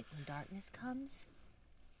tonight, when darkness comes.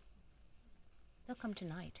 They'll come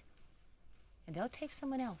tonight. And they'll take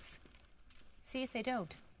someone else. See if they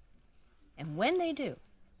don't. And when they do,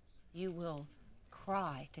 you will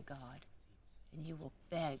cry to God. And you will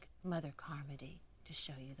beg Mother Carmody to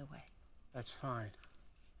show you the way. That's fine.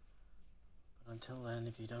 But until then,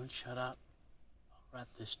 if you don't shut up, I'll wrap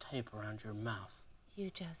this tape around your mouth.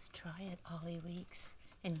 You just try it, Ollie Weeks.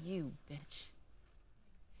 And you, bitch.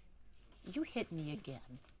 You hit me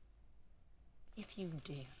again. If you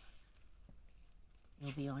dare.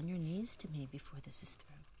 You'll be on your knees to me before this is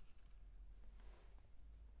through.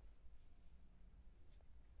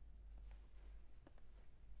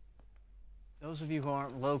 Those of you who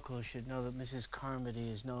aren't local should know that Mrs. Carmody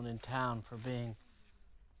is known in town for being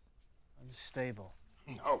unstable.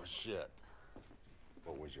 Oh, shit.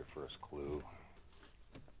 What was your first clue?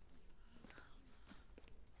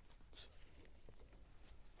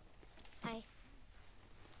 Hi.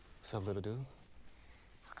 What's up, little dude?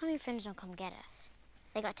 How come your friends don't come get us?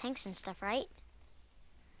 They got tanks and stuff, right?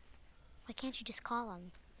 Why can't you just call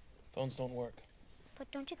them? Phones don't work.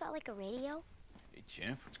 But don't you got like a radio? Hey,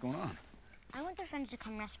 champ, what's going on? I want their friends to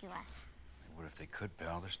come rescue us. What if they could,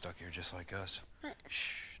 pal? They're stuck here just like us. But...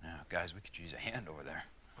 Shh. Now, guys, we could use a hand over there.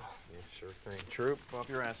 Oh, yeah, sure thing. Troop, off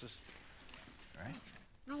your asses. Right?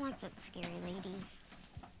 I don't like that scary lady.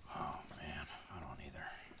 Oh, man. I don't either.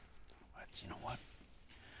 But you know what?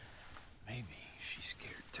 Maybe she's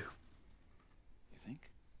scared, too. You think?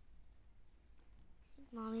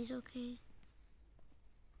 Think Mommy's okay?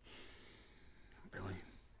 Billy?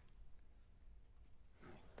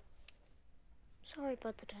 Sorry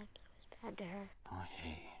about the times I was bad to her. Oh,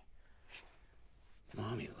 hey.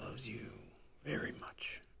 Mommy loves you very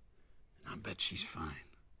much. And I bet she's fine.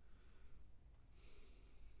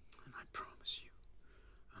 And I promise you,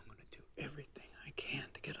 I'm gonna do everything I can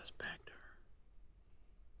to get us back to her.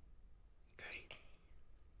 Okay?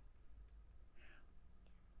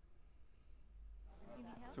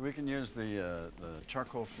 So we can use the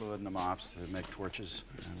charcoal fluid and the mops to make torches.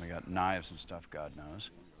 And we got knives and stuff, God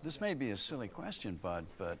knows. This may be a silly question, Bud,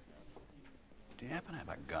 but do you happen to have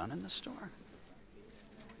a gun in the store?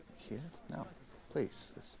 Here? No. Please.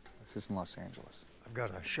 This isn't Los Angeles. I've got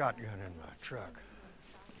a shotgun in my truck.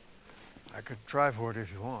 I could try for it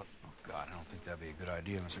if you want. Oh, God, I don't think that'd be a good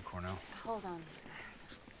idea, Mr. Cornell. Hold on.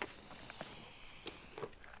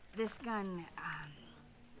 This gun,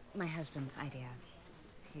 my husband's idea.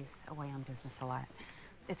 He's away on business a lot.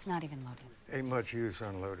 It's not even loaded. Ain't much use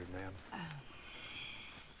unloaded, ma'am.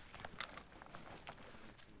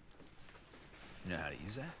 You know how to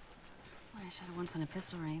use that? Well, I shot it once on a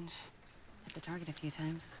pistol range. Hit the target a few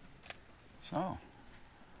times. So,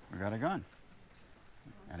 we got a gun.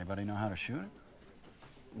 Anybody know how to shoot it?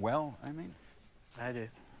 Well, I mean. I do.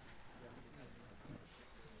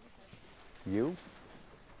 You?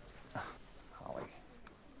 Holly,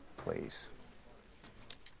 please.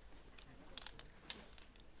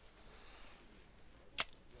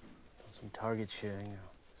 Some target shooting.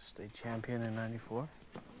 State champion in '94.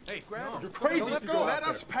 Hey, you're crazy. Let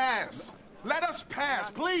us pass. Let us pass,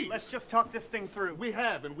 please. Let's just talk this thing through. We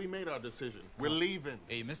have, and we made our decision. We're leaving.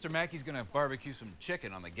 Hey, Mr. Mackey's gonna barbecue some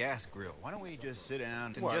chicken on the gas grill. Why don't we just sit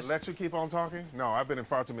down and What, just... let you keep on talking? No, I've been in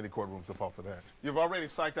far too many courtrooms to fall for that. You've already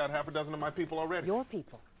psyched out half a dozen of my people already. Your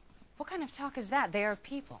people? What kind of talk is that? They are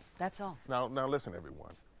people, that's all. Now listen,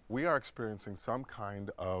 everyone. We are experiencing some kind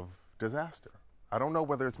of disaster. I don't know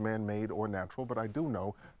whether it's man-made or natural, but I do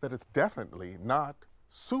know that it's definitely not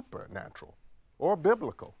supernatural or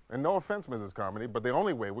biblical. And no offense, Mrs. Carmody, but the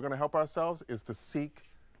only way we're going to help ourselves is to seek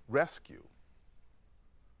rescue.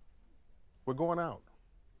 We're going out.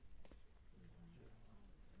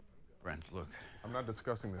 Brent, look. I'm not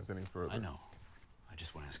discussing this any further. I know. I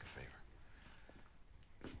just want to ask a favor.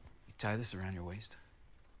 You tie this around your waist?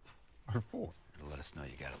 What for? It'll let us know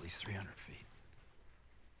you got at least 300 feet.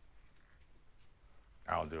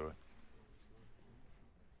 I'll do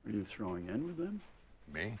it. Are you throwing in with them?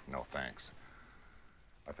 Me? No, thanks.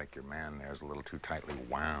 I think your man there's a little too tightly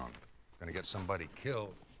wound. Gonna get somebody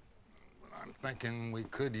killed. I'm thinking we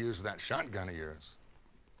could use that shotgun of yours.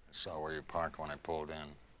 I saw where you parked when I pulled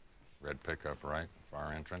in. Red pickup, right?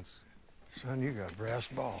 Far entrance. Son, you got brass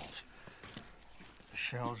balls. The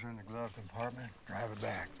shells are in the glove compartment. Drive it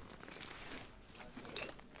back.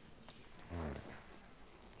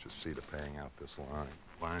 Just see to paying out this line.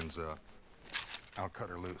 Line's up. I'll cut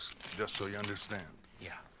her loose, just so you understand.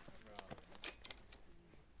 Yeah.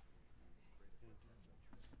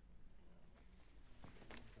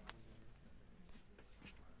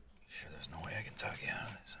 Sure, there's no way I can talk you out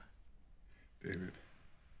of this. David,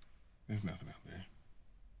 there's nothing out there.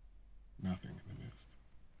 Nothing in the mist.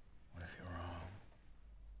 What if you're wrong?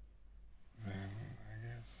 Then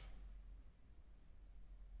I guess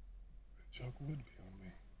the joke would be on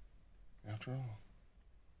me, after all.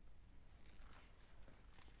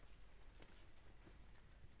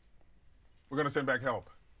 We're gonna send back help.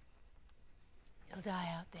 You'll die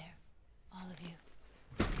out there, all of you.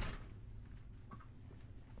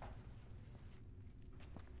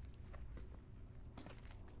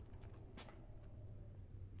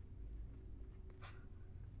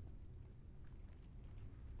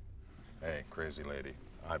 Hey, crazy lady,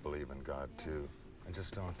 I believe in God, too. I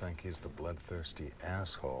just don't think he's the bloodthirsty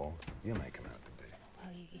asshole you make him out to be.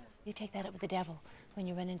 Well, you take that up with the devil when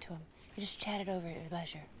you run into him. You just chat it over at your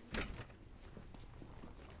leisure.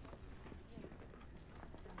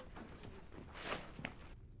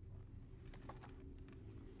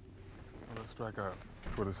 Let's strike out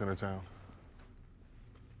toward the center of town.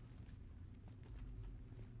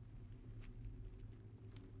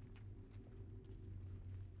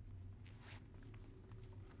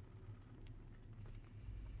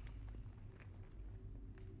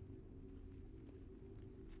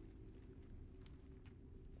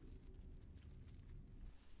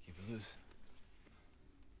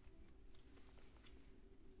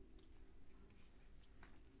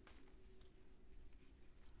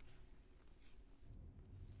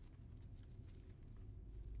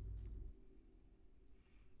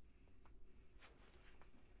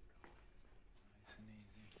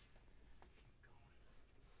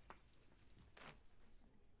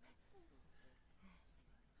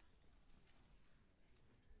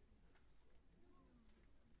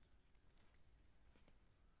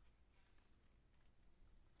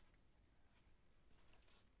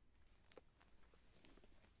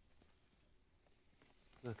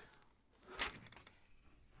 Look.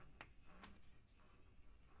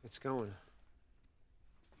 It's going.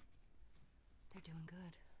 They're doing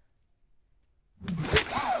good.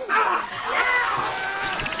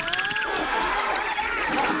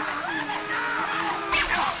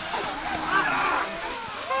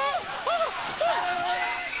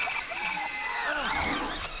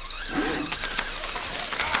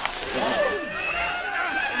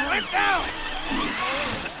 Let down!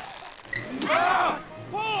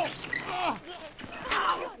 Pull!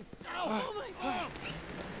 Oh my God!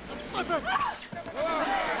 Slipper!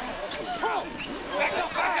 Pull! Back up!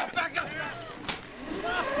 Back up! Back up!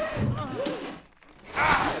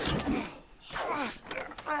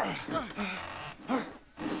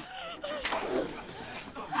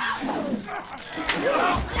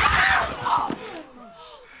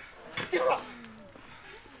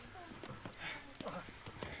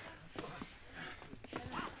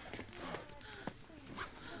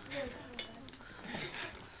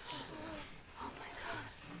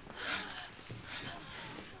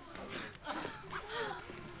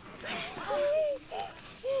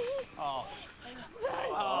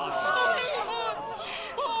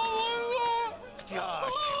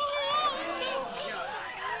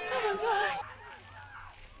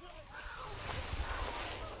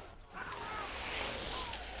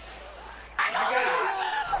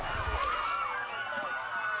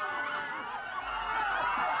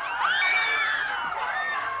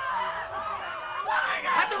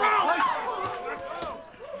 At the room!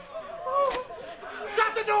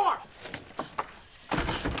 Shut the door!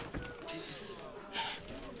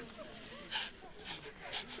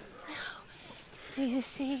 Do you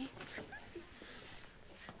see?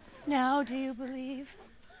 Now do you believe?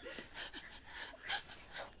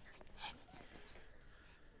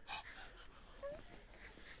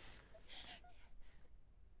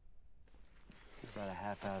 About a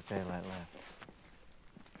half-hour daylight left.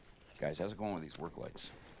 Guys, how's it going with these work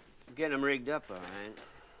lights? I'm getting them rigged up, all right?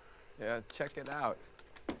 Yeah, check it out.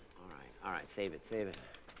 All right, save it, save it.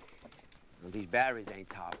 Well, these batteries ain't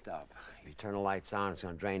topped up. You turn the lights on, it's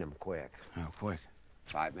gonna drain them quick. How quick?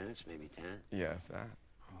 5 minutes, maybe 10. Yeah, if that.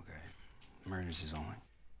 Okay. Emergencies only.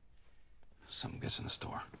 Something gets in the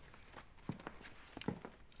store.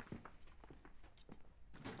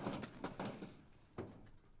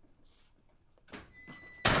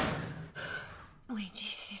 Oh,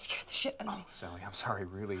 Jesus, you scared the shit out of me. Sally, I'm sorry,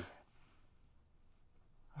 really.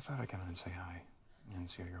 I thought I'd come in and say hi and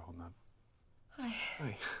see how you're holding up. Hi.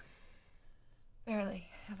 Hi. Barely.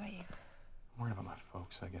 How about you? I'm worried about my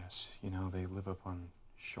folks, I guess. You know, they live up on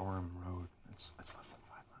Shoreham Road. It's less than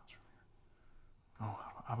 5 miles from here. Oh,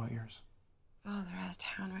 how about yours? Oh, they're out of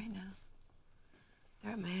town right now.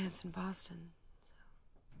 They're at my aunt's in Boston, so.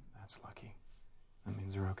 That's lucky. That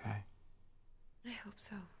means they're okay. I hope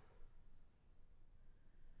so.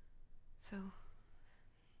 So,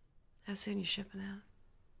 how soon you shipping out?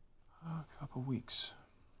 A couple weeks.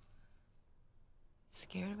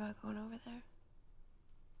 Scared about going over there?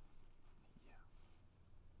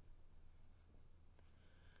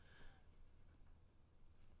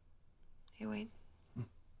 Hey, Wade.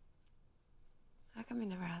 How come you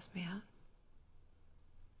never asked me out?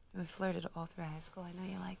 We flirted all through high school. I know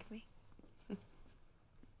you like me. So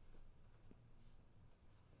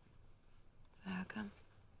how come?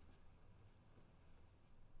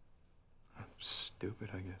 I'm stupid,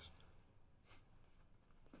 I guess.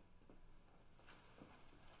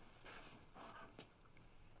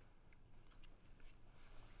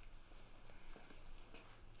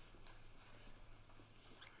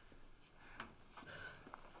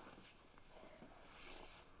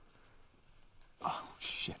 Oh,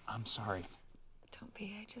 shit. I'm sorry. Don't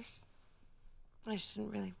be. I just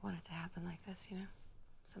didn't really want it to happen like this, you know?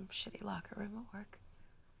 Some shitty locker room at work.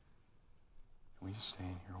 Can we just stay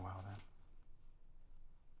in here a while then?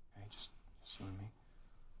 Okay, just you and me.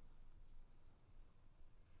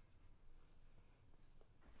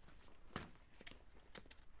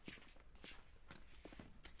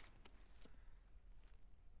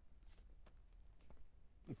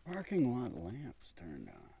 The parking lot lamps turned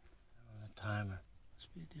on. On a timer.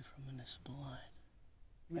 Must be a different municipal line.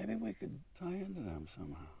 Maybe we could tie into them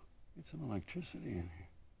somehow. Get some electricity in here.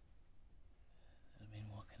 That'd mean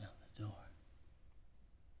walking out the door.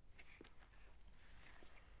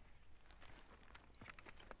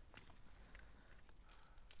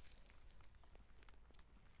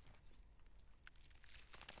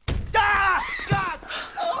 Ah! God!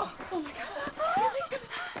 Oh my God.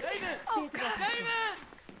 David! See you at the bathroom. David!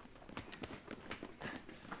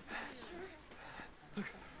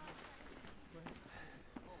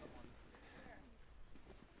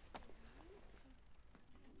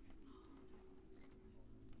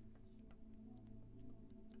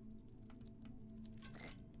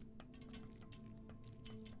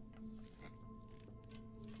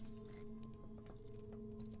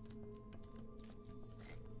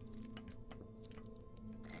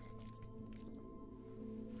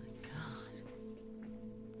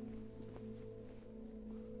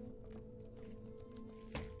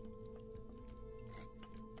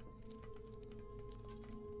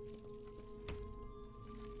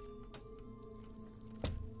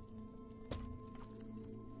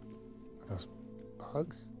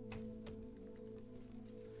 bugs?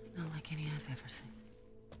 Not like any I've ever seen.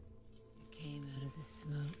 There came out of the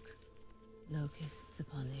smoke locusts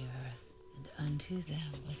upon the earth, and unto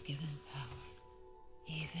them was given power,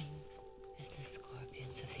 even as the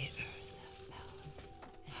scorpions of the earth have power.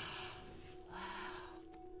 Wow,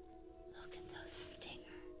 look at those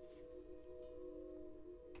stingers.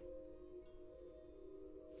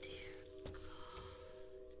 Dear God.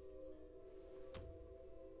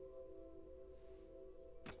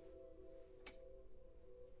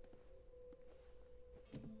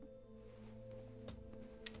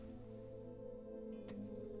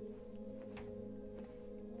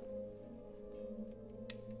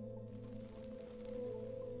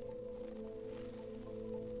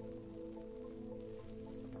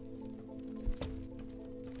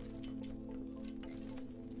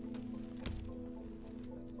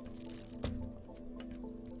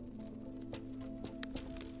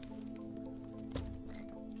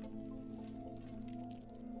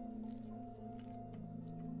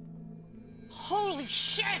 Holy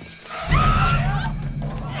shit!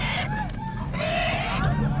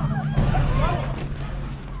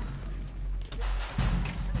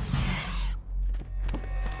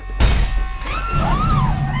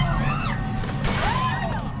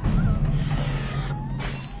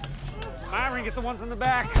 Myron, get the ones in the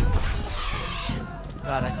back.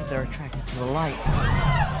 God, I think they're attracted to the light.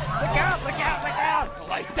 Look out, look out, look out! The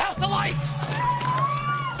light! Douse the light!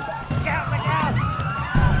 Look out, look out!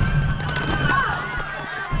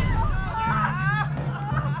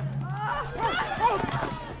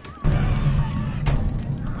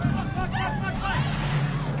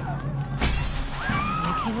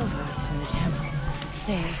 There came a voice from the temple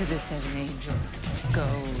saying to the 7 angels, "Go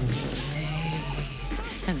your ways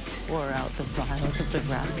and pour out the vials of the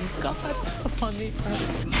wrath of God upon the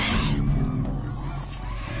earth."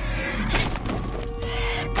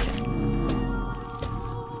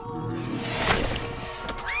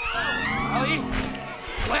 Ellie!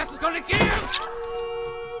 Glass is gonna give!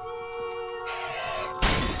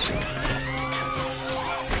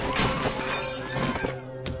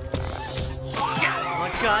 Oh my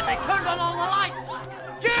God, they turned on all the lights!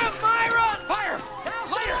 Jim, Myron! Fire!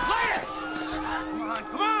 Lighter! Lighter! Come on,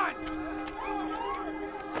 come on!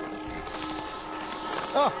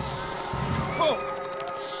 Oh! Oh!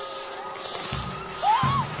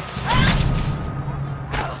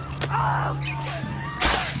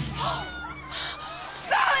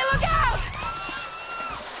 Sally, look out!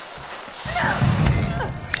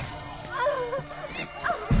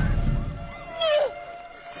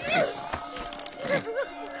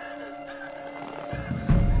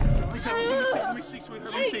 Let me see,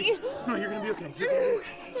 sweetheart. Let me see. No, you're gonna be okay. You're gonna be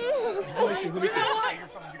okay. Let me see. Let me see. You're fine. You're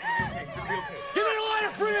gonna be okay. You're gonna be okay. Give it a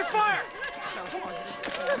lighter! Bring it fire!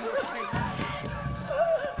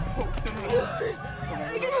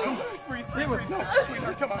 Breathe, breathe, breathe. No,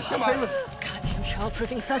 sweetheart, come on, come on. Goddamn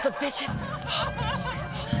child-proofing sons of bitches!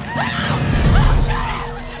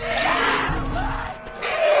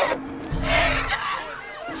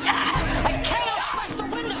 I cannot smash the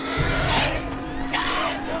window!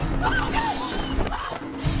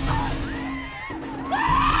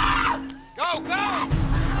 Go, go!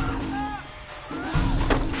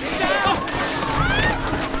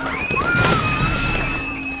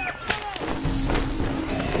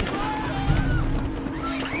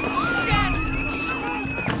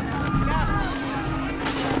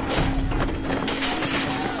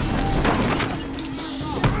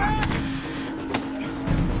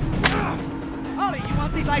 Ollie, you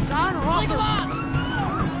want these lights on or off? Come on!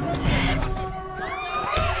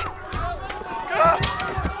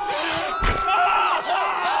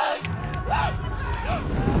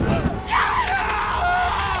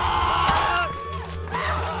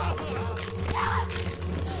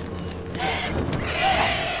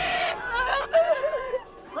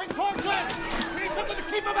 Bring Clark in! We need something to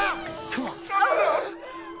keep him out! Come on.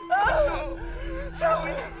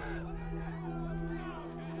 Sally!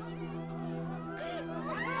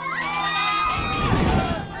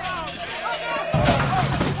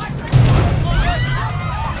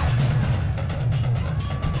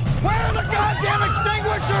 Where are the goddamn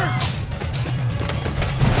extinguishers?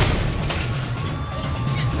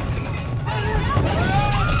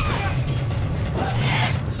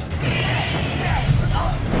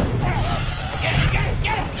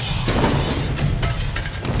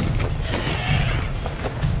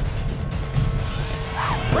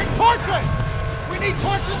 Bring torches! We need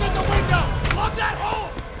torches in the window! Plug that hole!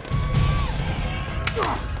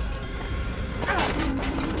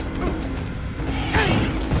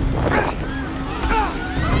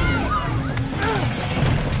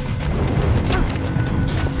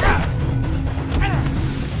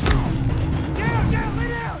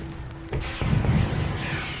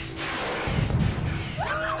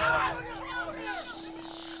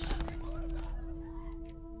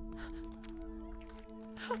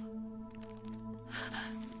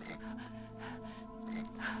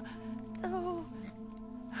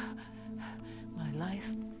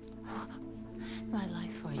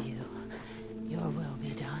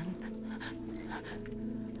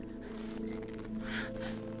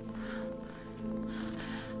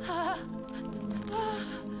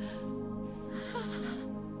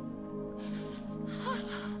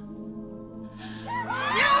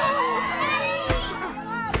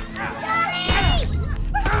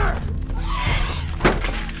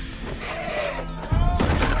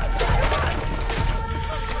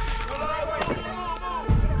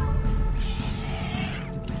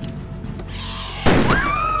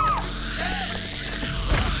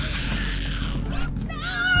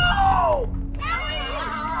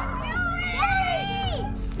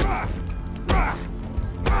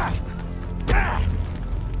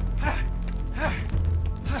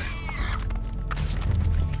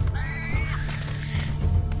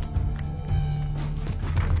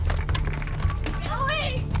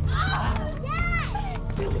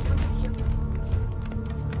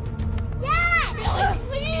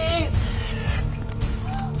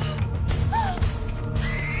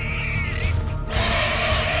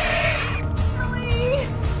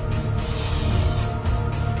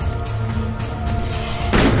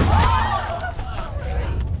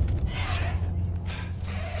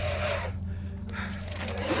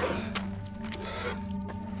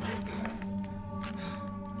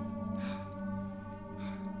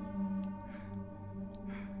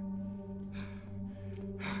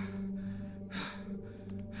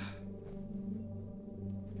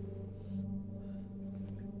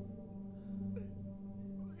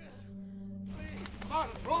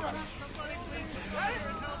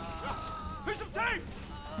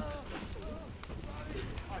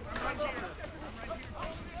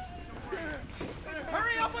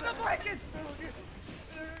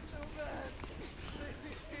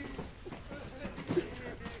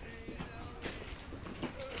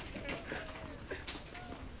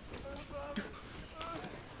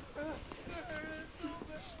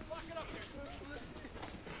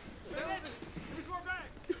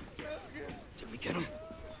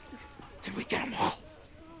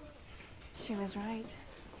 was right.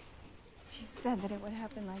 She said that it would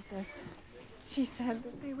happen like this. She said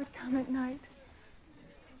that they would come at night.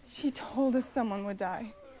 She told us someone would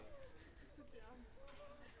die.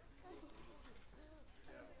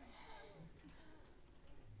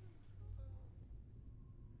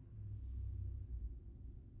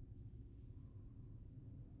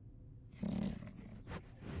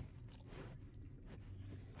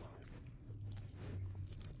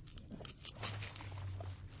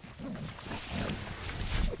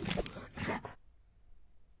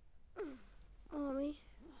 Mommy.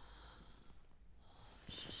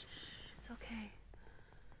 It's okay.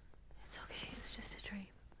 It's okay. It's just a dream.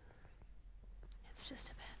 It's just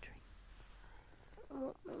a bad dream. I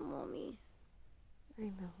want my mommy. I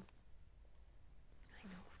know. I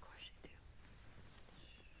know, of course you do.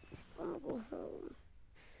 I want to go home.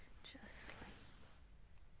 Just sleep.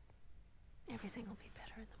 Everything will be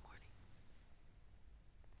better in the morning.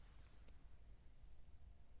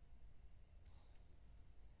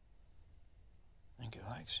 I think he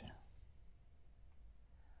likes you.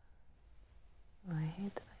 I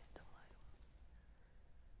hate that I have to lie to him.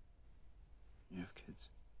 You have kids?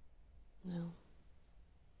 No.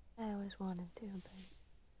 I always wanted to, but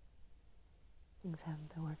things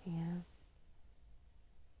haven't been working out.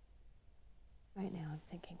 Right now, I'm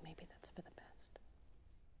thinking maybe that's for the best.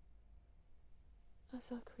 I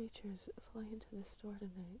saw creatures fly into the store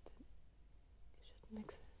tonight that shouldn't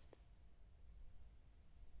exist.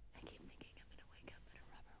 I keep thinking I'm gonna wake up in a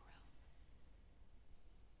rubber room.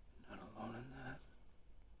 Not alone in that.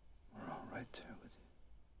 We're all right there with you.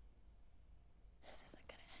 This isn't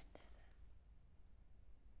gonna end, is it?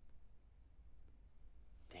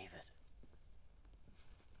 David.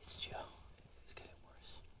 It's Joe. He's getting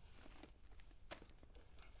worse.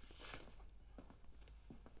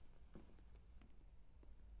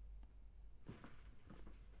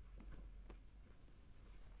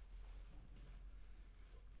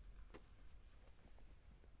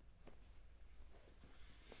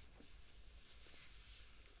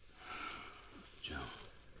 Joe.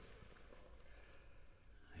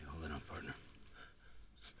 How you holding up, partner?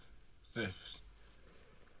 Is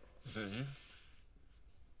that you?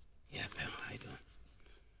 Yeah, pal. How you doing?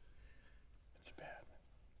 It's bad.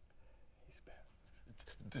 He's bad.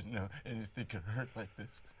 Didn't know anything could hurt like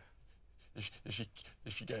this. If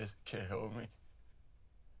you guys can't help me,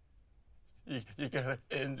 you gotta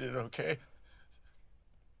end it, okay?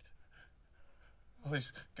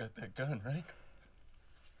 Ollie's got that gun, right?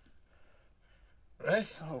 Right?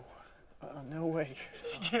 No. No way.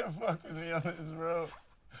 You can't fuck with me on this road.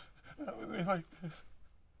 Not with me like this.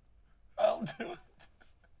 I'll do it.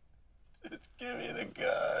 Just give me the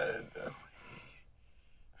gun.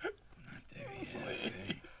 I'm not there yet.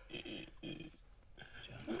 Please.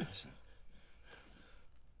 Joe, listen.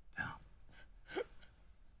 Pal,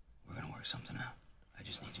 we're gonna work something out. I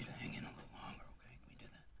just need you to hang in a little longer, okay? Can we do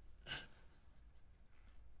that?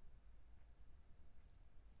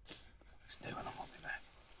 Stay with him. I'll be back.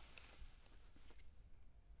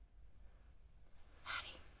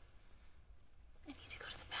 Hattie, I need to go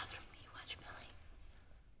to the bathroom. Will you watch Billy?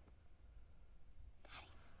 Hattie.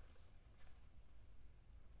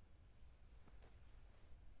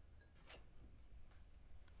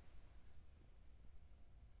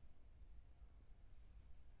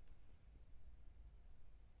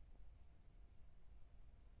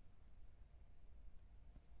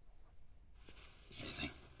 Anything?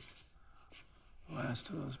 The last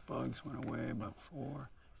of those bugs went away about 4.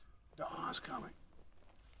 Dawn's coming.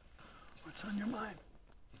 What's on your mind?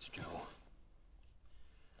 It's Joe.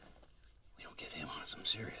 We don't get him on some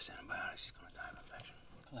serious antibiotics, he's gonna die of infection.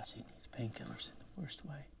 Plus, he needs painkillers in the worst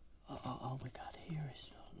way. All we got here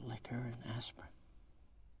is liquor and aspirin.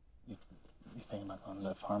 You thinking about going to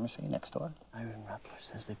the pharmacy next door? Irene Rappler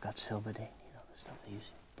says they've got Silbadine, the stuff they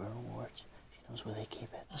use in burn warts. She knows where they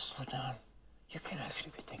keep it. Now, slow down. You can't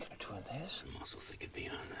actually be thinking of doing this. I'm also thinking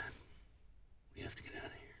beyond that. We have to get out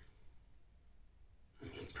of here. I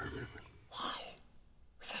mean, permanently. Why?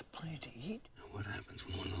 We got plenty to eat. Now, what happens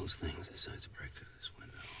when one of those things decides to break through this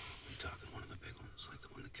window? I'm talking one of the big ones, like the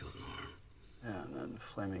one that killed Norm. Yeah, and the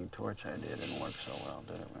flaming torch idea didn't work so well,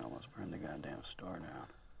 did it? We almost burned the goddamn store down.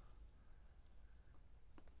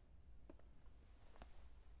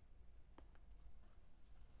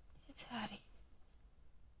 It's Hattie.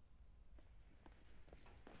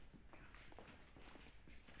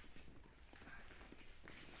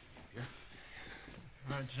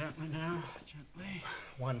 All right, gently now. Gently.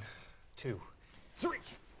 1, 2, 3.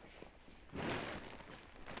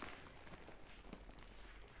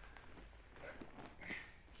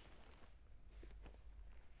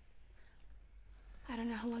 I don't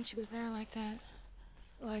know how long she was there like that.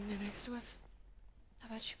 Lying there next to us. I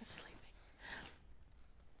thought she was sleeping.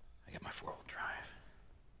 I got my 4-wheel drive.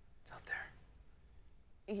 It's out there.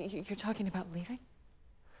 You're talking about leaving?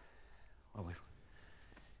 Well, we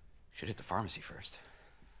should hit the pharmacy first.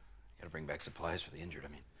 Gotta bring back supplies for the injured. I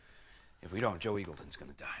mean, if we don't, Joe Eagleton's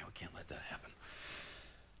gonna die. We can't let that happen.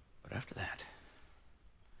 But after that,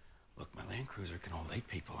 look, my Land Cruiser can hold 8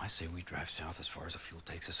 people. I say we drive south as far as the fuel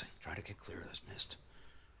takes us and try to get clear of this mist.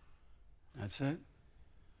 That's it?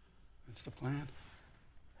 That's the plan?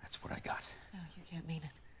 That's what I got. No, you can't mean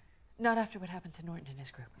it. Not after what happened to Norton and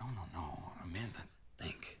his group. No. Amanda,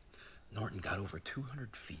 think. Norton got over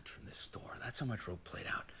 200 feet from this store. That's how much road played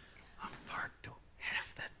out. I'm parked to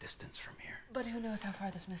half that distance from here. But who knows how far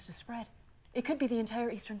this mist has spread? It could be the entire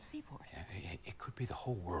eastern seaboard. Yeah, it could be the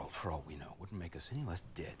whole world for all we know. Wouldn't make us any less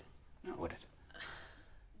dead, would it?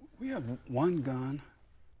 We have 1 gun.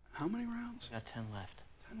 How many rounds? Got 10 left.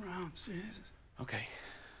 10 rounds, Jesus. Okay,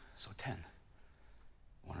 so 10.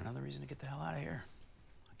 Want another reason to get the hell out of here?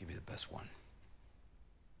 I'll give you the best one.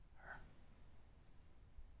 Her.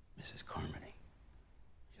 Mrs. Carmody.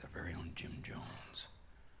 She's our very own Jim Jones.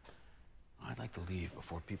 I'd like to leave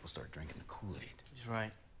before people start drinking the Kool-Aid. He's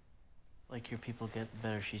right. The like your people get, the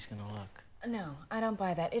better she's gonna look. No, I don't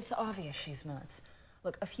buy that. It's obvious she's nuts.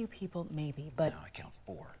 Look, a few people maybe, but... No, I count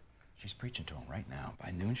 4. She's preaching to them right now.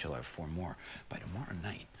 By noon, she'll have 4 more. By tomorrow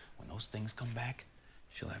night, when those things come back,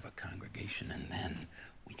 she'll have a congregation, and then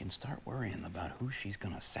we can start worrying about who she's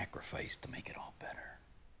gonna sacrifice to make it all better.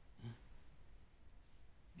 Hmm?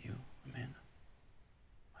 You, Amanda?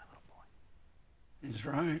 My little boy. He's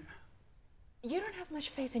right. You don't have much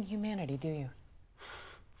faith in humanity, do you?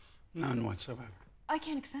 None whatsoever. I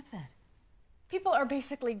can't accept that. People are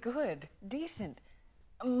basically good, decent.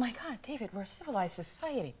 My God, David, we're a civilized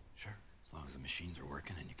society. Sure, as long as the machines are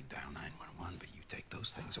working and you can dial 911, but you take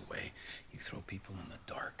those things away, you throw people in the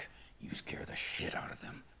dark, you scare the shit out of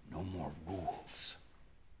them. No more rules.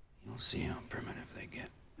 You'll see how primitive they get.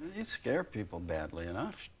 You scare people badly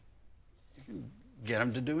enough, you can get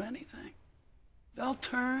them to do anything. They'll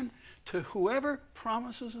turn to whoever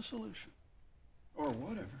promises a solution, or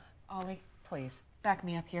whatever. Ollie, please, back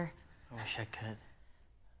me up here. I wish I could.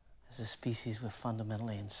 As a species, we're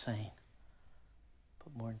fundamentally insane.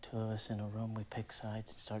 Put more than 2 of us in a room, we pick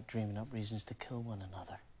sides and start dreaming up reasons to kill one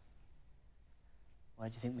another. Why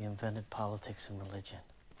do you think we invented politics and religion?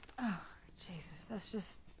 Oh, Jesus, that's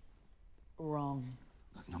just wrong.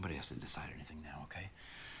 Look, nobody has to decide anything now, okay?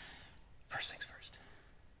 First things first.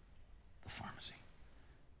 The pharmacy.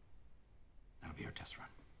 That'll be our test run.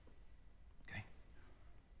 Okay?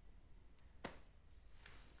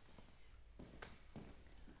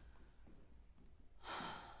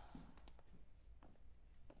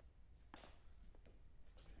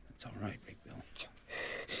 It's all right, Big Bill.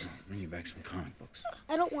 I'll bring you back some comic books.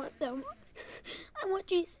 I don't want them. I want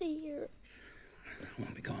JC here. I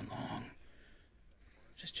won't be gone long.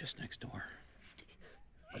 Just next door.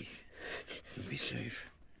 You'll be safe.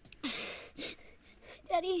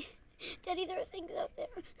 Daddy, there are things out there.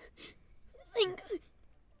 Things.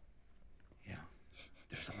 Yeah,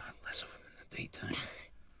 there's a lot less of them in the daytime.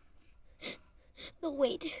 They'll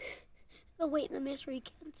wait in the mist where you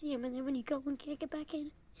can't see them, and then when you go and can't get back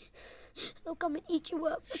in, they'll come and eat you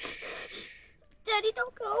up. Daddy,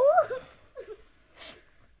 don't go.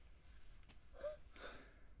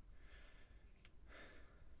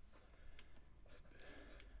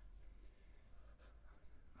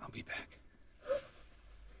 I'll be back.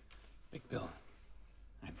 Big Bill,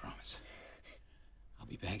 I promise. I'll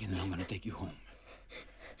be back and then I'm gonna take you home.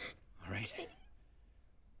 All right?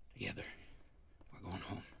 Together. We're going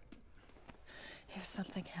home. If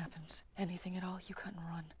something happens, anything at all, you couldn't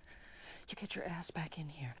run. You get your ass back in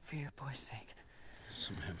here for your boy's sake. If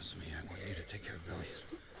something happens to me, I want you to take care of Billy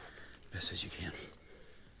as best as you can.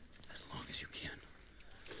 As long as you can.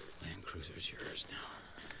 Land Cruiser's yours now.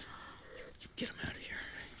 Get him out of here.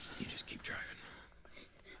 You just keep driving.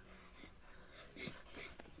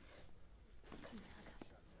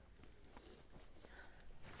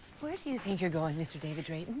 Where do you think you're going, Mr. David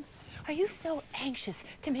Drayton? Are you so anxious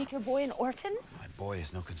to make your boy an orphan? My boy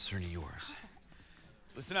is no concern of yours.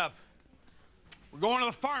 Listen up. We're going to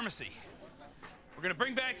the pharmacy. We're gonna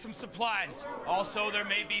bring back some supplies. Also, there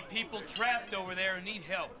may be people trapped over there who need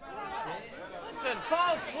help. Listen,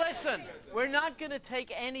 folks, listen. We're not gonna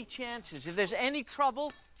take any chances. If there's any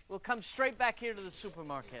trouble, we'll come straight back here to the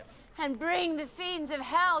supermarket. And bring the fiends of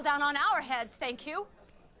hell down on our heads, thank you.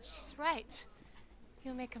 She's right.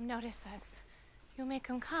 You make him notice us. You make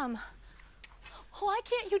him come. Why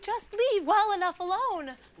can't you just leave well enough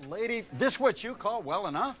alone? Lady, this what you call well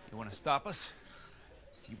enough? You want to stop us?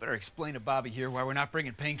 You better explain to Bobby here why we're not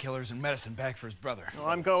bringing painkillers and medicine back for his brother. No,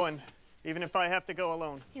 I'm going, even if I have to go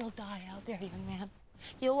alone. You'll die out there, young man.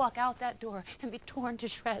 You'll walk out that door and be torn to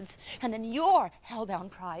shreds. And then your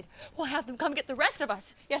hellbound pride will have them come get the rest of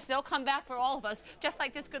us. Yes, they'll come back for all of us, just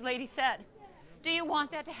like this good lady said. Do you want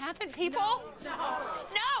that to happen, people? No.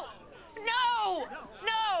 No! No!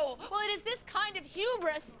 No! Well, it is this kind of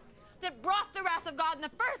hubris that brought the wrath of God in the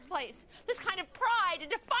first place. This kind of pride and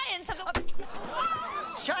defiance of the...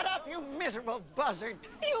 Shut up, you miserable buzzard.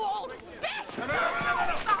 You old bitch!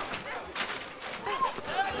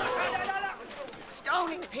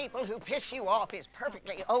 Stoning people who piss you off is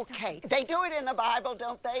perfectly okay. They do it in the Bible,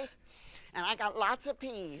 don't they? And I got lots of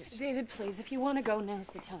peas. David, please, if you want to go, now's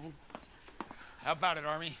the time. How about it,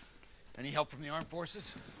 Army? Any help from the armed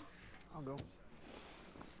forces? I'll go.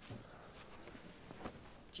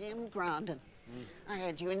 Jim Grondon. I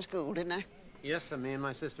had you in school, didn't I? Yes, sir, me and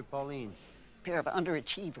my sister Pauline. Pair of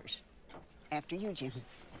underachievers. After you, Jim.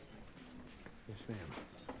 Yes, ma'am.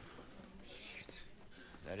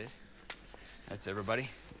 Is that it? That's everybody?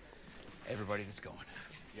 Everybody that's going?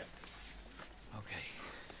 Yep. Okay.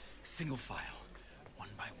 Single file. One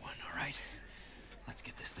by one, all right? Let's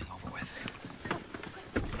get this thing over with.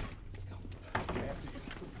 Let's go.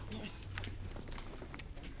 Yes.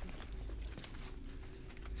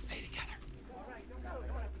 Stay together.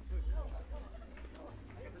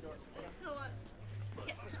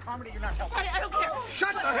 Miss Carmody, you're not helping. Sorry, I don't care.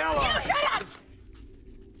 Shut the hell up! You shut up!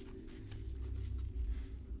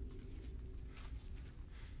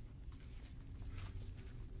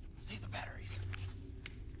 Save the batteries.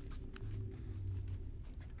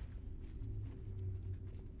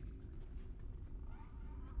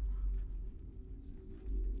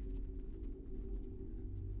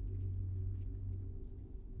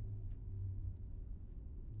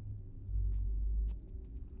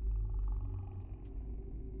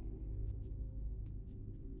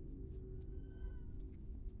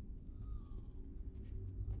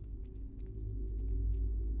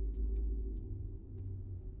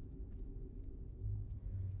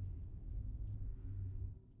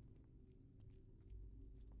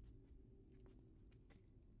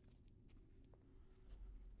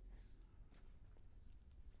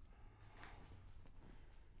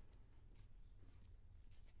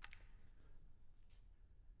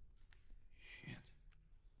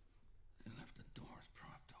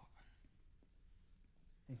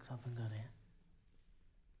 Think something got in?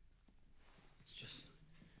 Let's just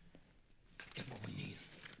get what we need.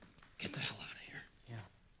 Get the hell out of here. Yeah,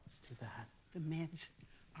 let's do that. The meds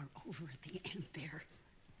are over at the end there,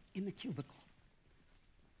 in the cubicle.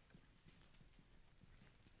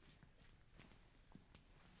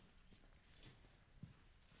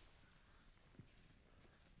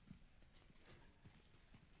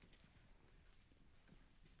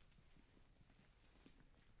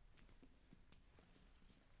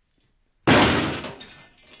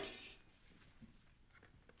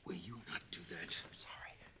 Will you not do that?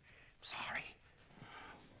 Sorry. Sorry.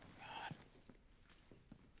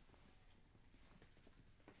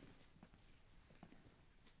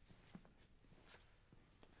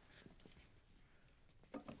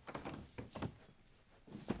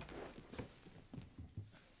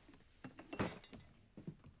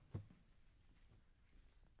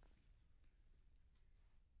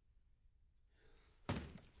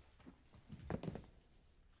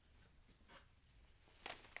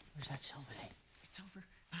 Where's that silver thing? It's over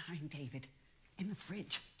behind David, in the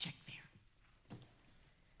fridge. Check there.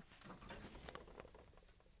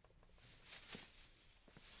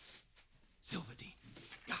 Silvadine.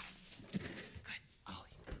 Got it. Good. Ollie,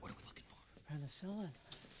 what are we looking for? Penicillin.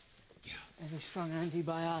 Yeah. Any strong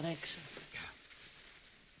antibiotics. Yeah.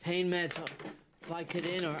 Pain meds,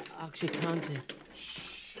 Vicodin or OxyContin.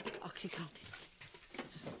 Shh. OxyContin.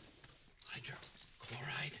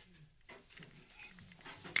 Hydrochloride.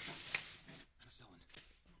 Penicillin.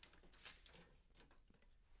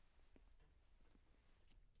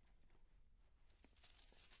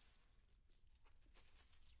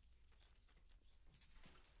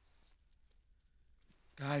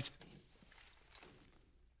 Guys.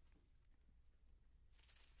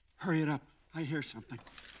 Hurry it up. I hear something.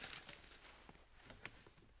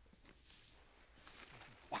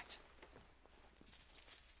 What?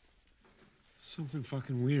 Something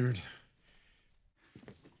fucking weird.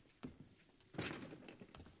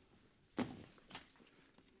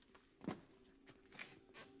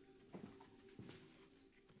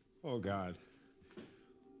 Oh, God.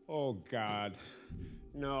 Oh, God.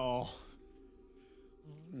 No.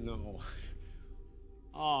 No.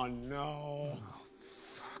 Oh, no.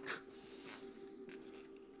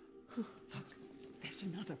 There's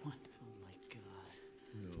There's another one. Oh my God.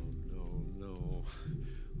 No.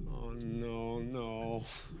 Oh, no.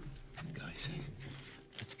 Guys,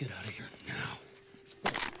 let's get out of here now.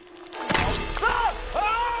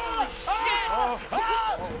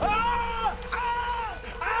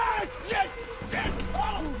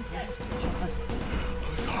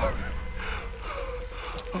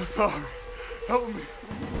 I'm sorry. Help me.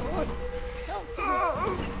 Lord, help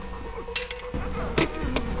me.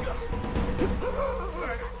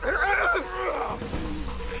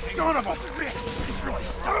 Hang on about this. It's really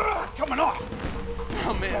stuck. Coming off.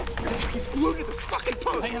 Oh, man. He's glued to this fucking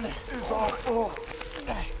post. Hang in there. It's all full.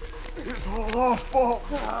 It's all awful.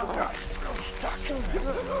 God, it's really stuck.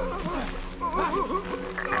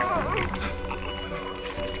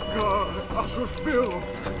 God, I can feel him.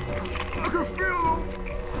 I can feel him.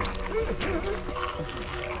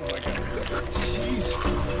 Oh, my God. Jesus.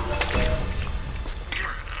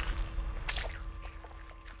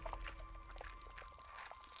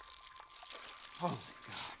 Oh, my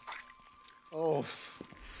God. Oh,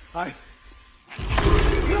 I...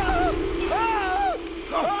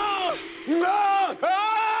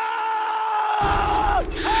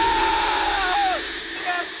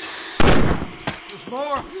 There's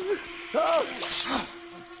more.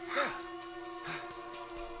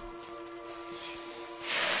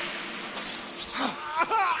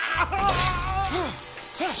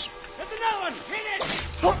 There's another one! Hit it!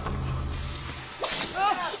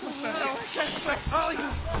 Ollie!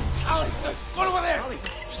 One over there!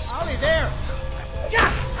 Ollie, there!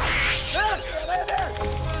 Yeah! There!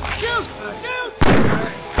 Shoot! Shoot!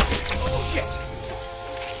 Oh, shit!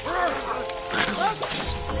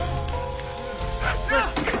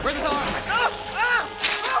 Where's the dog?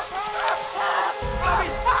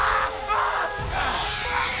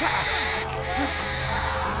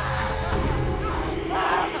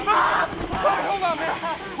 Hold on, man!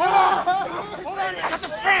 Hold on! Hold on! I got the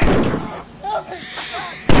strand!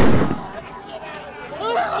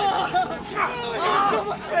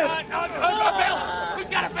 We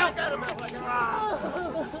got a belt!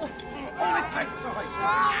 Hold it tight!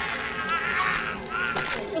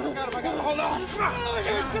 I got him! Hold on!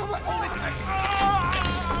 Hold it tight!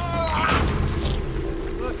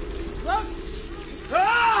 Look!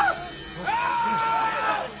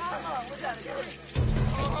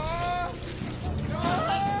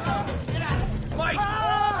 Mike!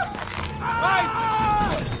 Mike!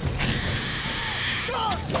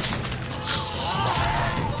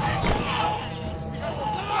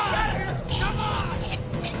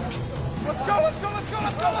 Let's go!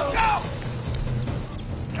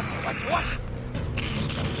 What?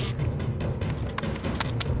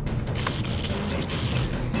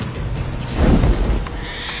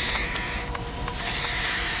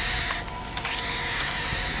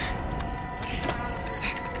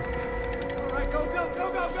 All right,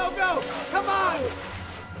 go! Come on!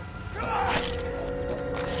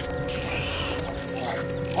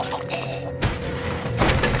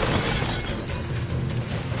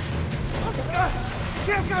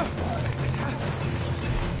 Can't go!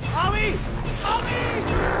 Ollie!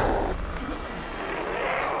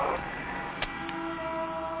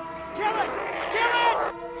 Kill it!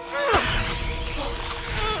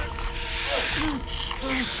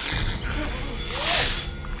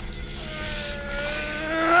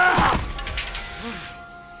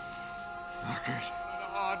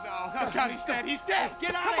 Oh, no. Oh, God, he's dead.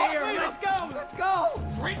 Get out of here. Let's go.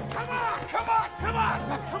 Drayton, come on. Come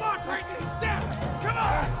on, Drayton. He's dead. Come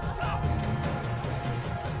on.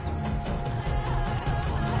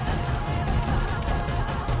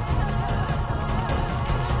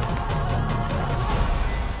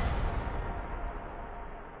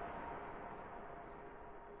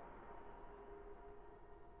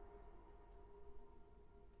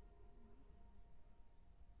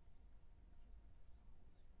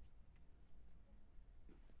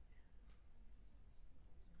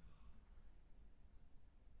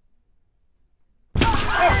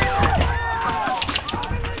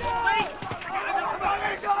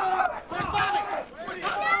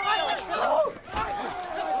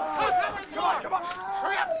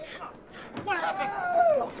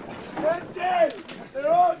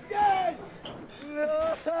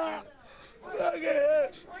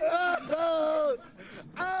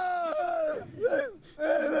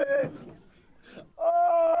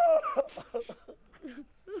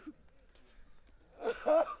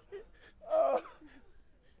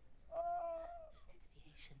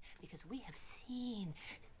 Because we have seen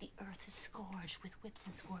the earth scourged with whips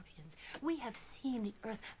and scorpions. We have seen the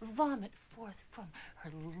earth vomit forth from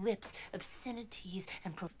her lips obscenities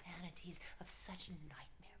and profanities of such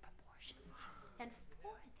nightmare proportions. And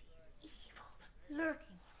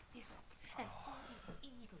lurking spirits and all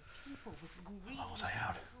these evil people with greed. How long was I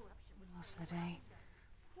out? Most of the day.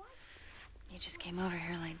 You just came over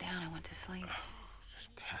here, laid down, and went to sleep.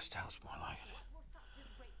 Just passed out's more like it.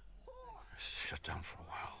 Just shut down for a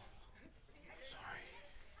while. Sorry.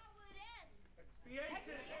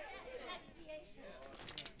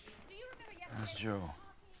 How's Joe?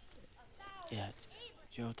 Yeah,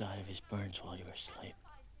 Joe died of his burns while you were asleep.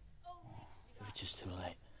 It was just too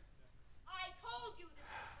late.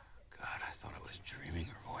 God, I thought I was dreaming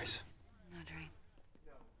her voice. No dream.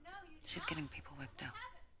 She's getting people whipped up.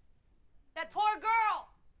 That poor girl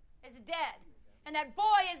is dead, and that boy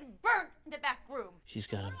is burnt in the back room. She's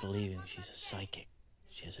got him believing she's a psychic.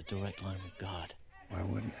 She has a direct line with God. Why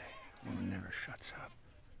wouldn't they? Woman never shuts up.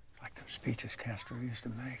 Like them speeches Castro used to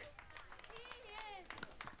make.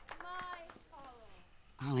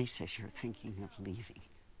 Ollie says you're thinking of leaving.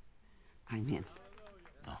 I'm in.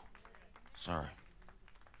 No. Sorry.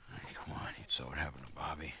 Hey, come on. You saw what happened to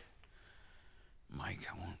Bobby. Mike,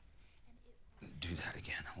 I won't do that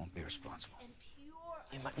again. I won't be responsible.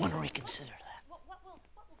 You might want to reconsider that. What will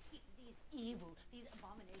keep these evil, these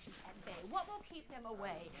abominations at bay? What will keep them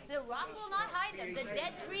away? The rock will not hide them. The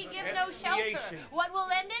dead tree gives no shelter. What will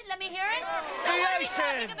end it? Let me hear it. So what are we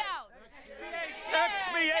talking about?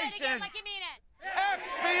 Expiation! Say it again like you mean it.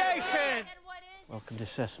 Expiation! Welcome to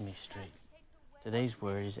Sesame Street. Today's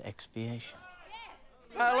word is expiation.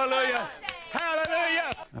 Hallelujah!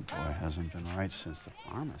 Hallelujah! That boy hasn't been right since the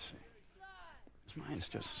pharmacy. His mind's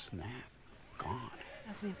just snapped. Gone.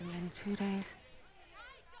 Hasn't even been 2 days.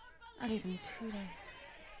 Not even 2 days.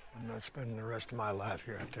 I'm not spending the rest of my life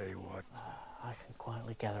here, I tell you what. I can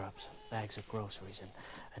quietly gather up some bags of groceries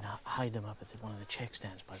and hide them up at one of the check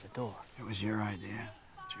stands by the door. It was your idea.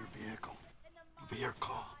 It's your vehicle. It'll be your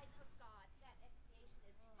call.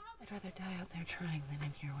 I'd rather die out there trying than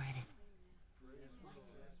in here waiting.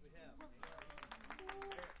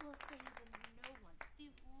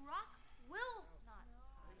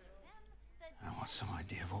 I want some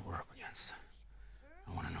idea of what we're up against.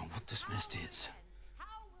 I want to know what this mist is.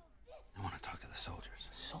 I want to talk to the soldiers.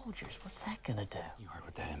 Soldiers? What's that gonna do? You heard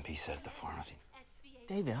what that MP said at the pharmacy.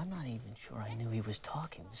 David, I'm not even sure I knew he was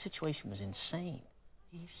talking. The situation was insane.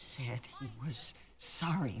 He said he was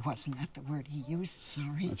sorry. Wasn't that the word he used?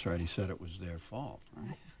 Sorry? That's right. He said it was their fault,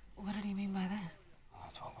 right? What did he mean by that? Well,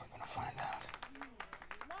 that's what we're going to find out.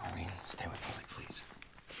 Irene, stay with me, please.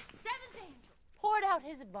 Seventh angel poured out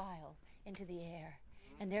his vial into the air,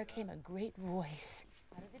 and there came a great voice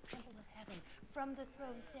out of the temple of heaven from the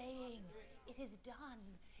throne saying, "It is done,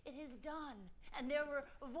 it is done." And there were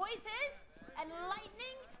voices and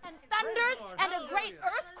lightning and thunders and a great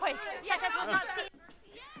earthquake such as was not seen.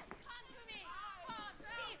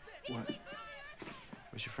 What?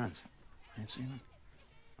 Where's your friends? I ain't seen them.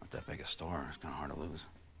 Not that big a store. It's kind of hard to lose.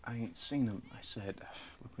 I ain't seen them, I said.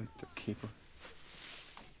 Look like the keeper.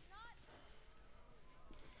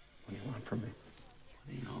 What do you want from me? What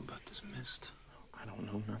do you know about this mist? I don't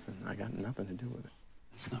know nothing. I got nothing to do with it.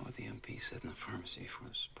 That's not what the MP said in the pharmacy before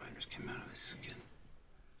the spiders came out of his skin.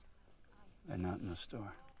 They're not in the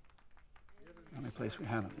store. The only place we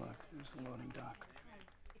haven't looked is the loading dock.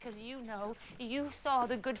 Because you saw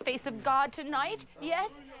the good face of God tonight,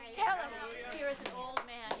 yes? Tell us. Here is an old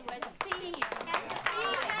man who has seen. He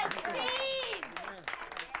has seen.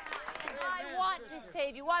 And I want to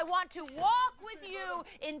save you. I want to walk with you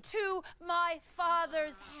into my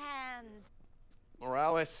Father's hands.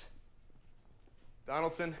 Morales.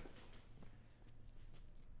 Donaldson.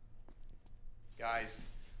 Guys.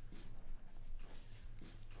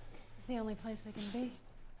 It's the only place they can be.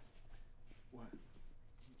 What?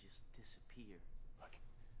 You just disappear. Look,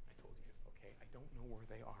 I told you, okay? I don't know where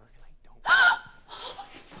they are, and I don't...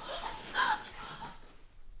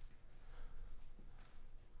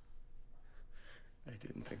 I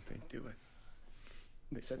didn't think they'd do it.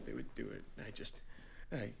 They said they would do it.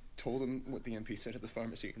 I told them what the MP said at the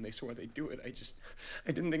pharmacy, and they swore they'd do it.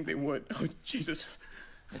 I didn't think they would. Oh, Jesus.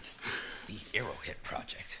 It's the Arrowhead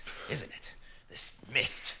Project, isn't it? This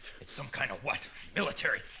mist. It's some kind of what?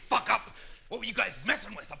 Military fuck-up? What were you guys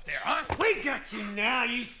messing with up there, huh? We got you now,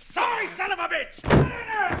 you sorry son of a bitch!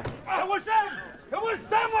 It was them! It was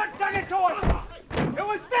them what done it to us! It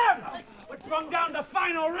was them what brought down the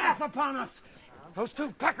final wrath upon us! Those two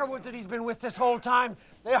Peckerwoods that he's been with this whole time,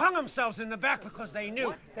 they hung themselves in the back because they knew.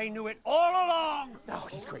 What? They knew it all along. No,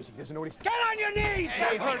 he's crazy. He doesn't know what he's... Get on your knees!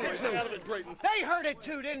 Hey, they heard it too. They heard it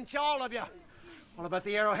too, didn't you, all of you? All about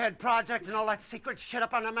the Arrowhead Project and all that secret shit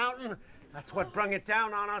up on the mountain. That's what brung it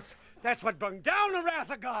down on us. That's what brung down the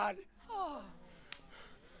wrath of God. Oh.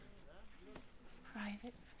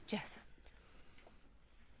 Private Jessup.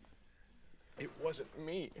 It wasn't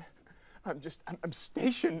me. I'm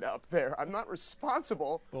stationed up there. I'm not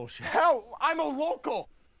responsible. Bullshit. Hell, I'm a local.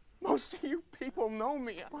 Most of you people know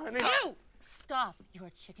me, honey. You! Stop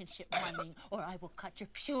your chicken shit whining, or I will cut your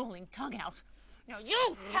puling tongue out. Now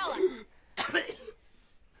you tell us.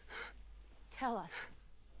 Tell us.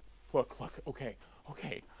 Look, okay.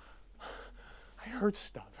 I heard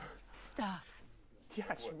stuff. Stuff.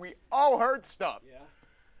 Yes, we all heard stuff. Yeah.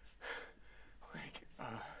 Like,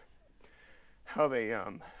 how they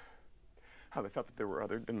thought that there were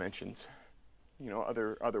other dimensions, you know,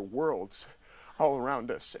 other worlds all around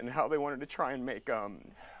us, and how they wanted to try and make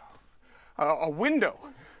a window,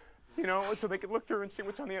 you know, so they could look through and see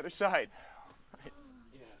what's on the other side.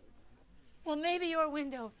 Well, maybe your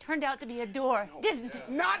window turned out to be a door, didn't it?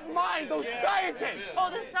 Not mine, those scientists! Oh,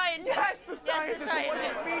 the scientists. Yes, the scientists. Yes, the It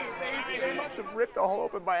wasn't scientists. me. They must have ripped a hole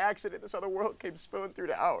open by accident. This other world came spilling through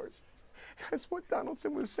to ours. That's what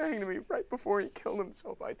Donaldson was saying to me right before he killed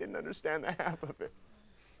himself. I didn't understand the half of it.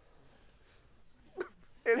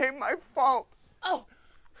 It ain't my fault. Oh,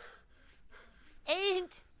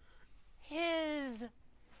 ain't his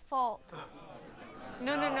fault.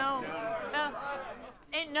 No.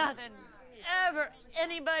 Ain't nothing ever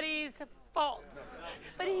anybody's fault.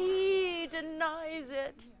 But he denies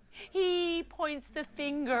it. He points the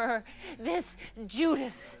finger. This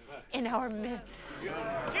Judas in our midst.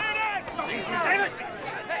 Judas!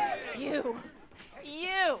 You.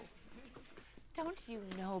 Don't you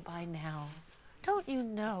know by now? Don't you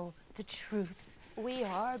know the truth? We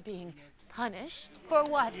are being punished. For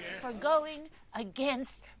what? For going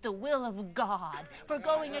against the will of God. For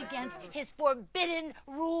going against his forbidden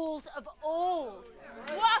rules of old.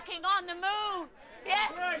 Walking on the moon.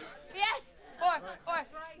 Yes. Or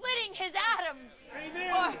splitting his atoms.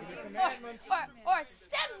 Or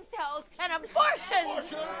stem cells and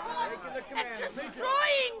abortions. And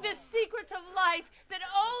destroying the secrets of life that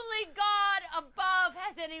only God above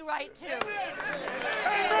has any right to. Yes,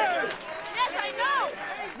 I know.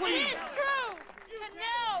 It is true. And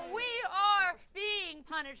now we are being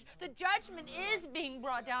punished. The judgment is being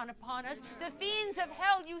brought down upon us. The fiends of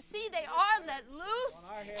hell, you see, they are let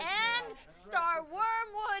loose. And Star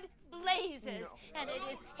Wormwood blazes. And it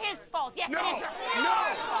is his fault. Yes, No. it is your fault. No.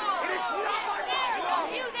 It is not my fault.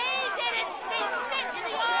 They did it. They spit in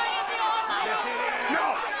the eye of the Almighty. Yes, it is. No.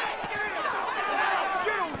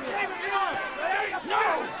 Get over here. No.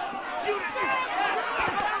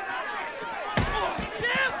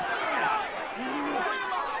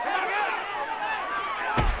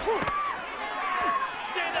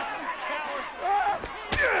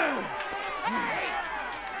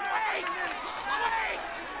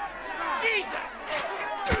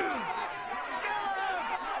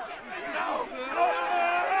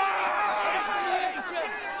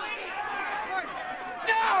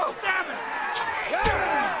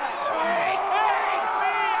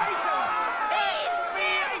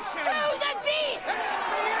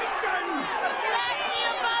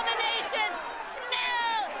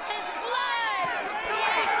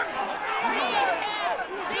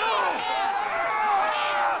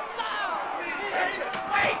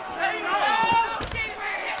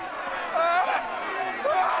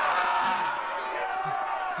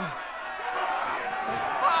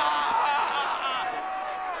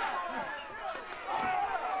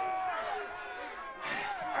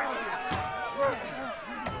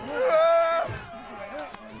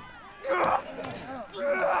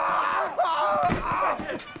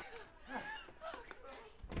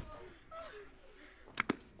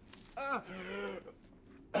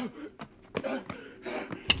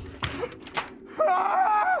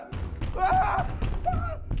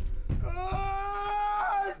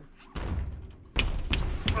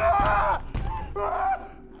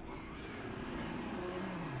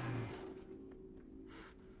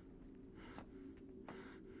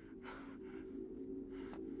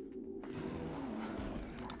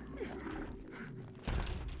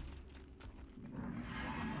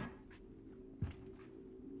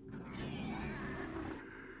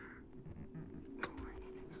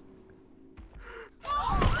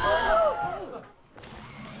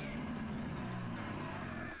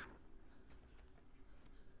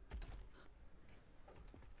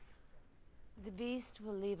 The beast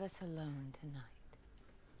will leave us alone tonight.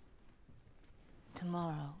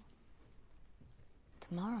 Tomorrow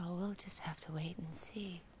we'll just have to wait and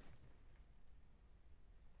see.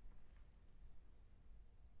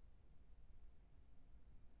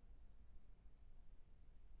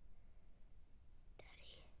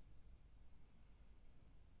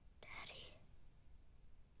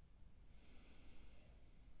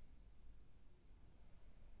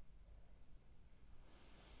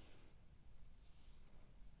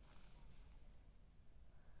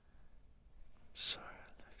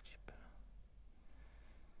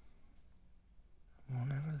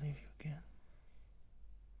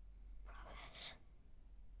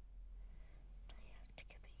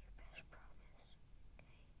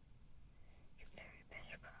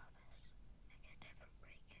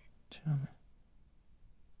 to me.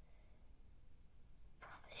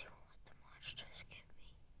 Promise you won't let the monsters get me.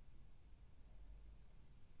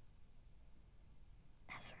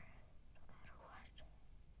 Ever. No matter what.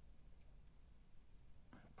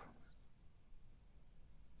 I promise.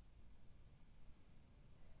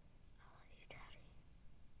 I love you, Daddy.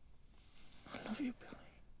 I love you,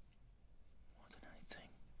 Billy. More than anything.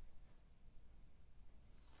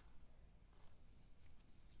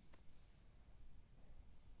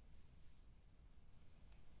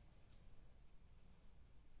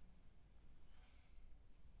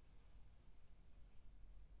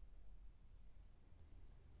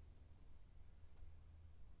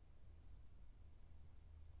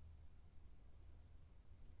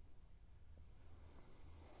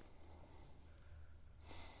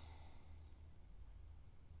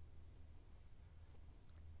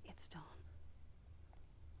 It's dawn.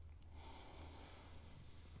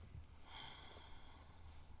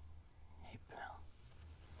 Hey, Bill.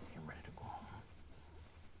 You ready to go home?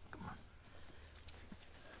 Come on.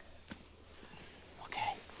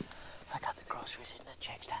 Okay. I got the groceries in the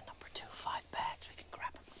check stand number 2. 5 bags. We can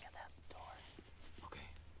grab them and get out the door. Okay.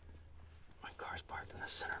 My car's parked in the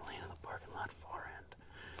center lane of the parking lot far end.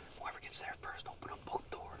 Whoever gets there first, open up both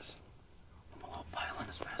doors. We'll all pile in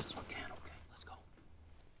as fast as we can, okay? Let's go.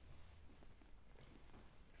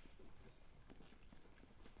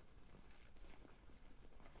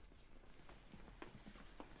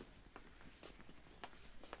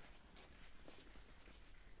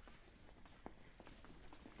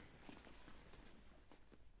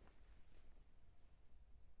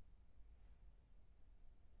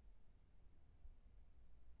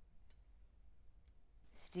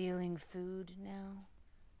 Stealing food now?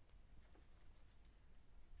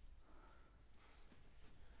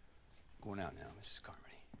 Going out now, Mrs. Carmody.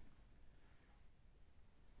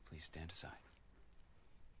 Please stand aside.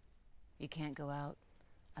 You can't go out.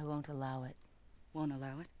 I won't allow it. Won't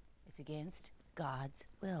allow it? It's against God's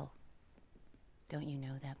will. Don't you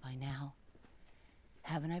know that by now?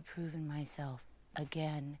 Haven't I proven myself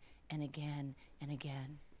again and again and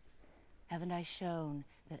again? Haven't I shown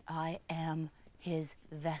that I am his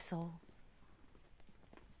vessel?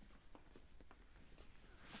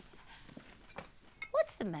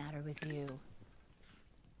 What's the matter with you?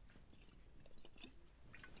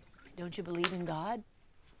 Don't you believe in God?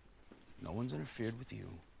 No one's interfered with you.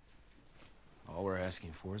 All we're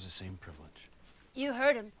asking for is the same privilege. You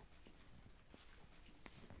heard him.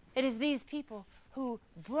 It is these people who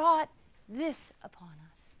brought this upon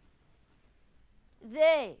us.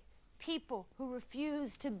 They, people who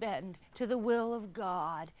refuse to bend to the will of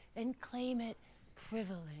God and claim it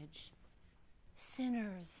privilege.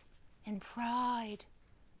 Sinners and pride.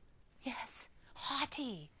 Yes,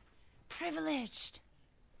 haughty, privileged.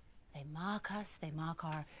 They mock us, they mock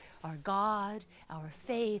our God, our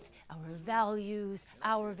faith, our values,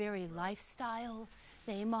 our very lifestyle.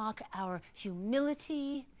 They mock our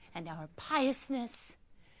humility and our piousness.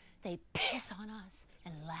 They piss on us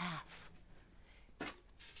and laugh.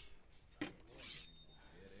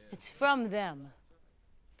 It's from them.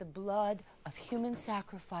 The blood of human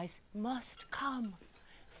sacrifice must come.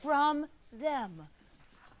 From them,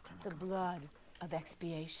 the blood of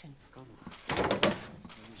expiation.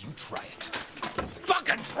 You try it.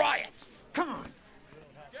 Fucking try it! Come on.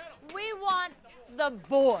 We want the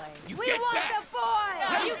boy. You we get want back. the boy.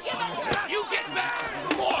 No. You give us You get back!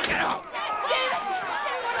 Come on, get out! David,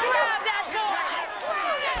 grab that boy.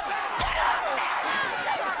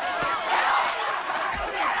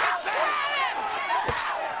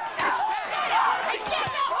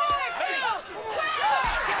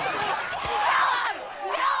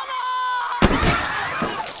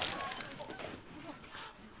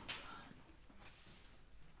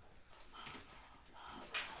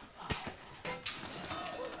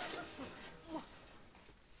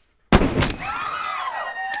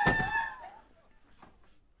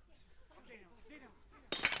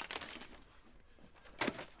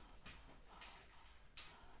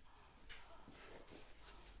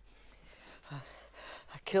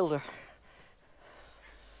 I killed her.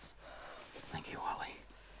 Thank you, Ollie.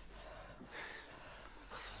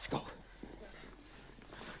 Let's go.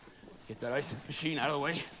 Get that ice machine out of the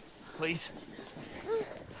way, please.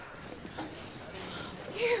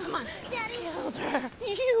 You killed her.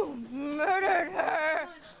 You murdered her.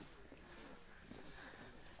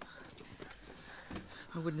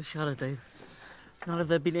 I wouldn't have shot her, Dave. Not if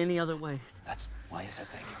there'd been any other way. That's why I said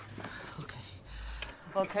thank you. Okay.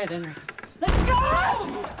 Okay, then. Let's go!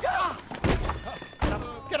 Get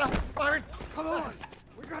up! Get up, Byron! Come on!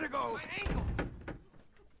 We gotta go! My ankle!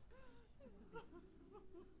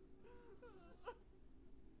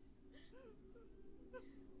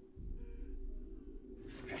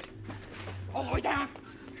 All the way down.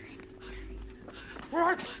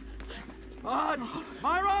 Work. On.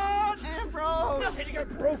 Myron! Ambrose! Nothing to get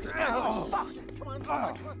broken. Oh, fuck. Come on, come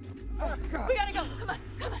on, come on. We gotta go. Come on,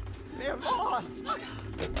 come on. They're lost.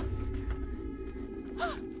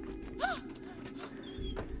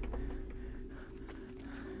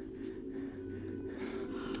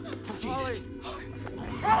 Jesus.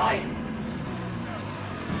 Riley!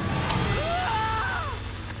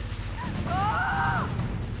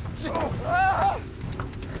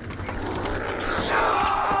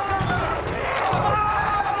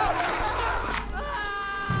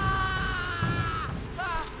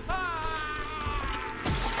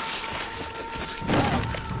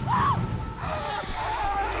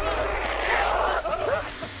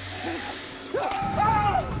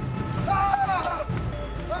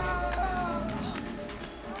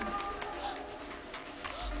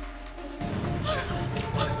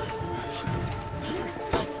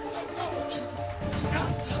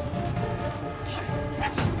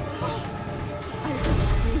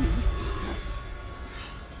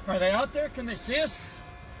 Are they out there? Can they see us?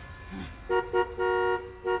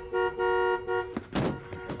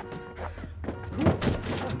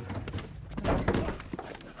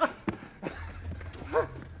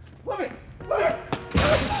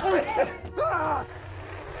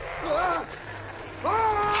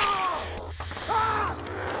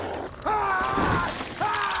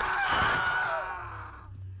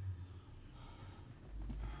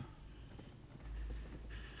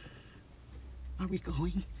 Are we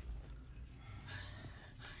going?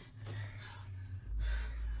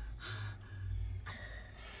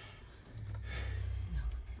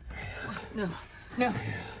 No, no.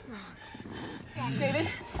 David?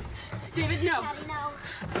 David, no. Daddy, no.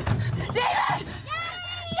 David!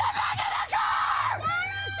 Get back in the car!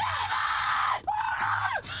 David!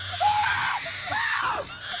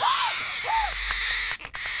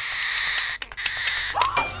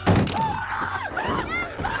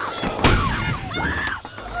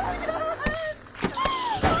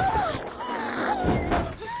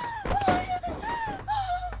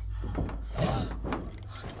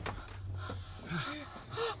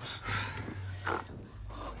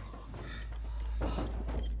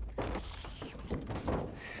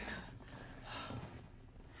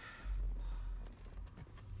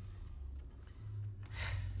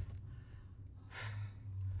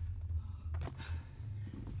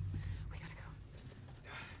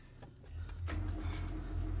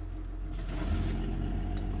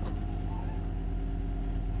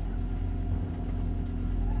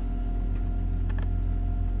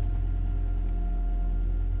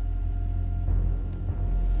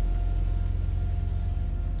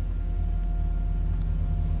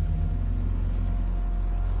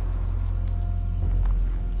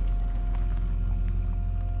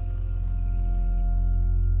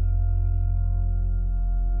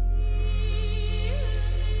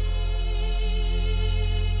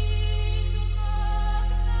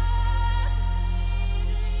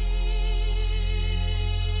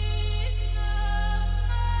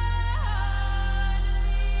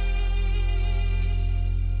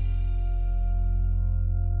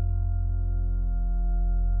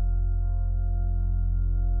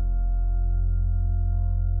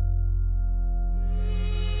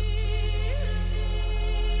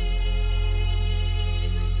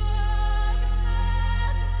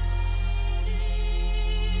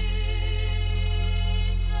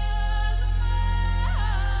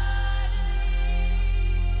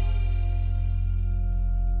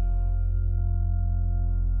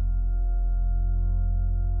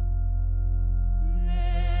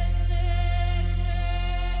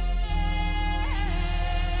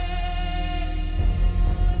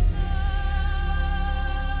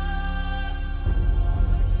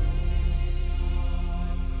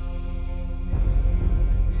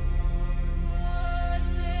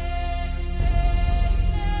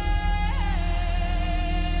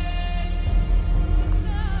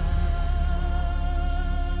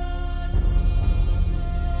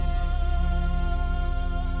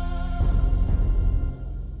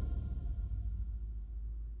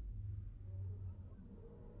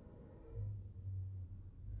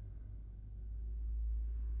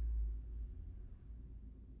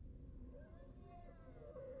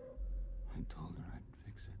 I told her I'd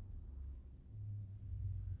fix it.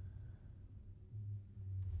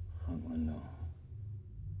 Front window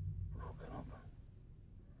broken open.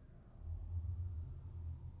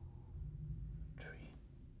 Tree.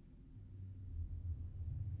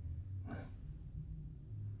 My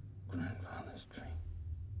grandfather's tree.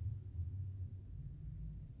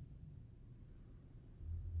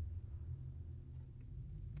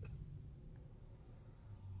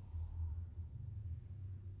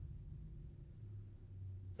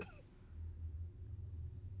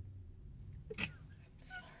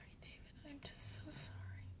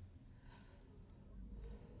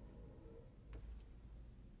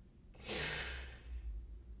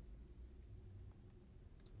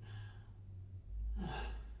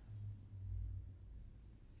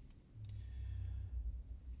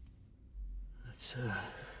 Let's, see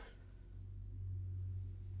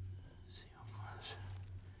how far this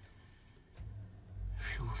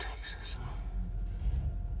fuel takes us, huh?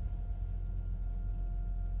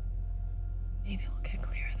 Maybe we'll get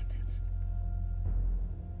clear of the mist.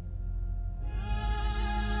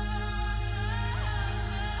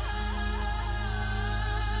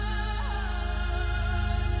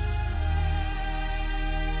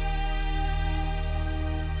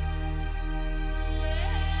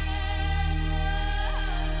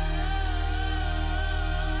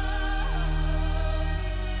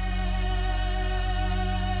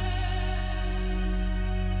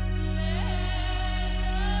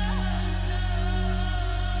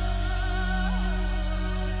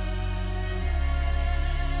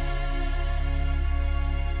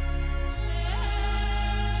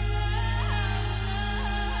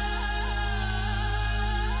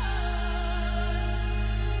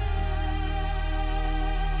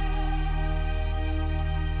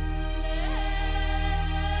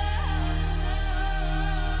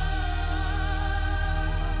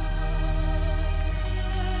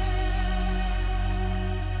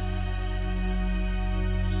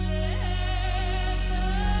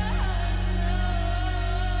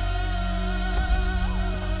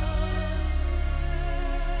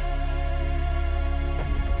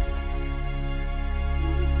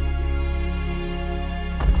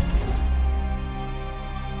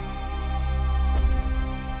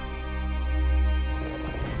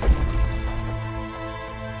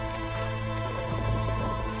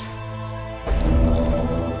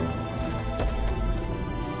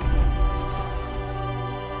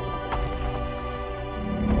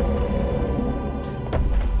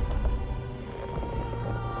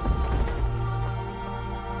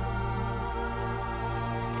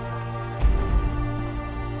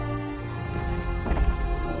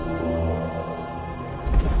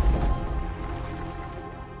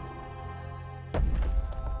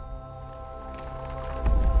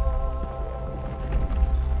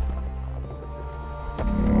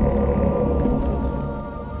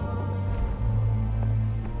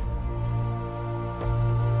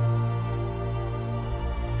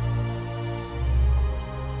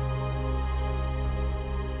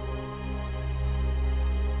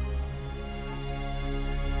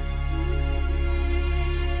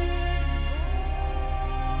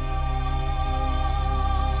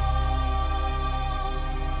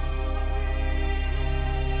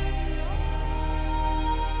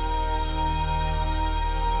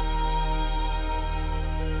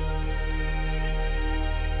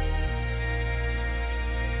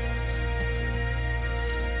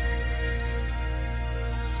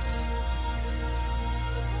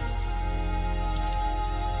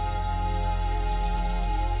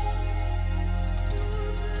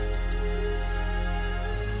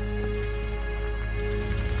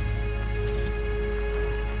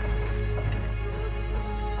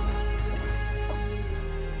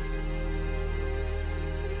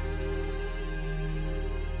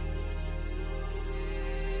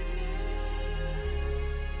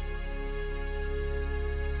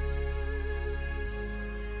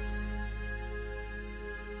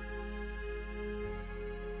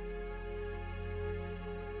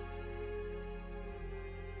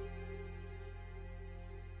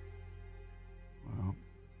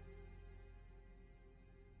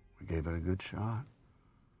 We gave it a good shot.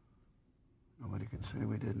 Nobody could say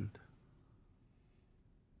we didn't.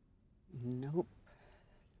 Nope.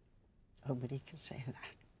 Nobody can say that.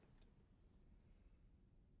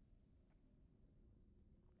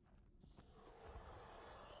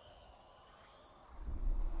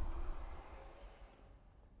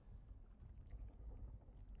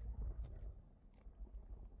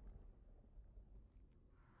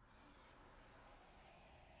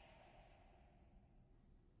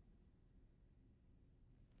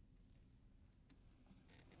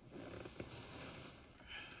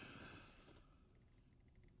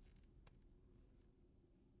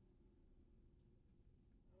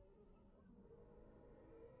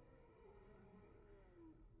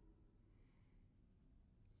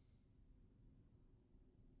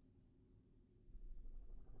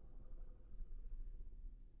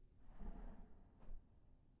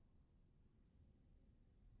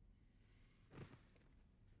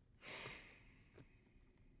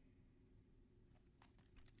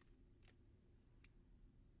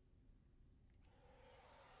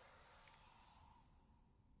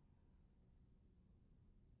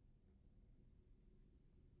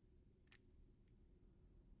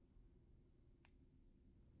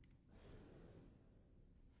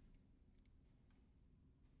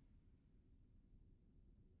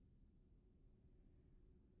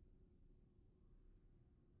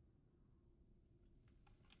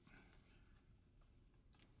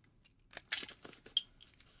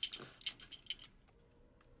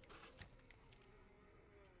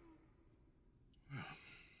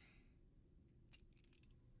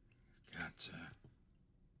 got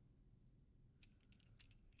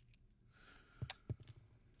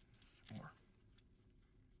 4.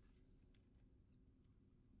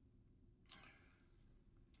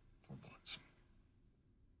 4 bullets.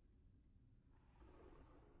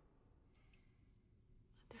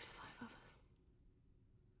 There's 5 of us.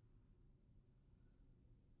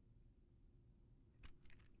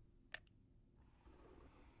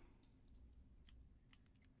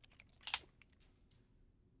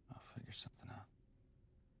 I'll figure something out.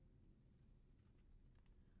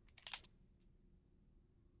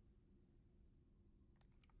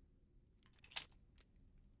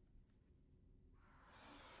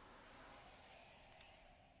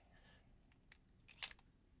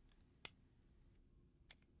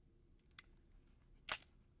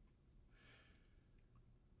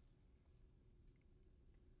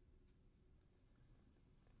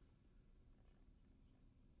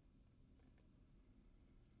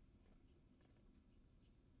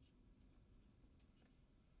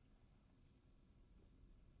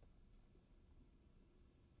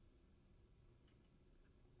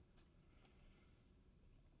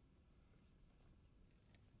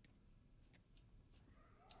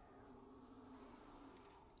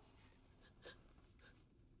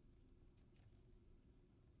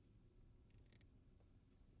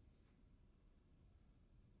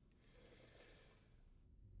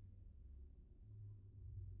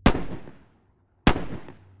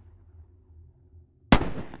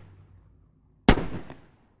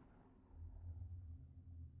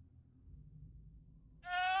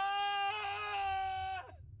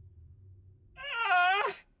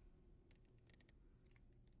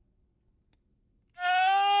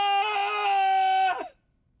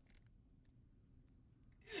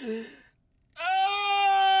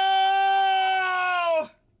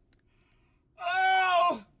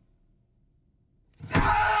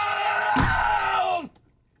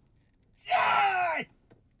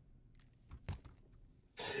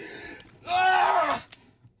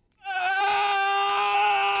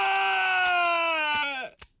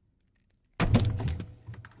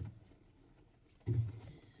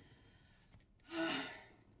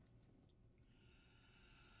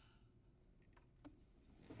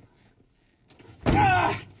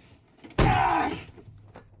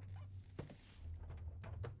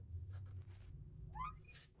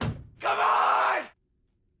 Come on!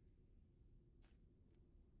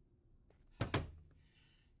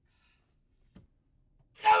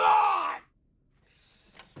 Come on!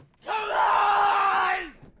 Come on!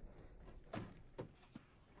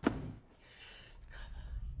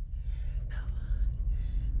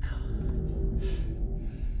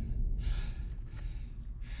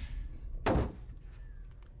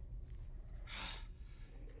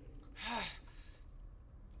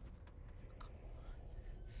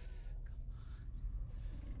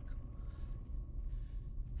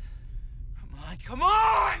 Come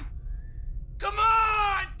on! Come on!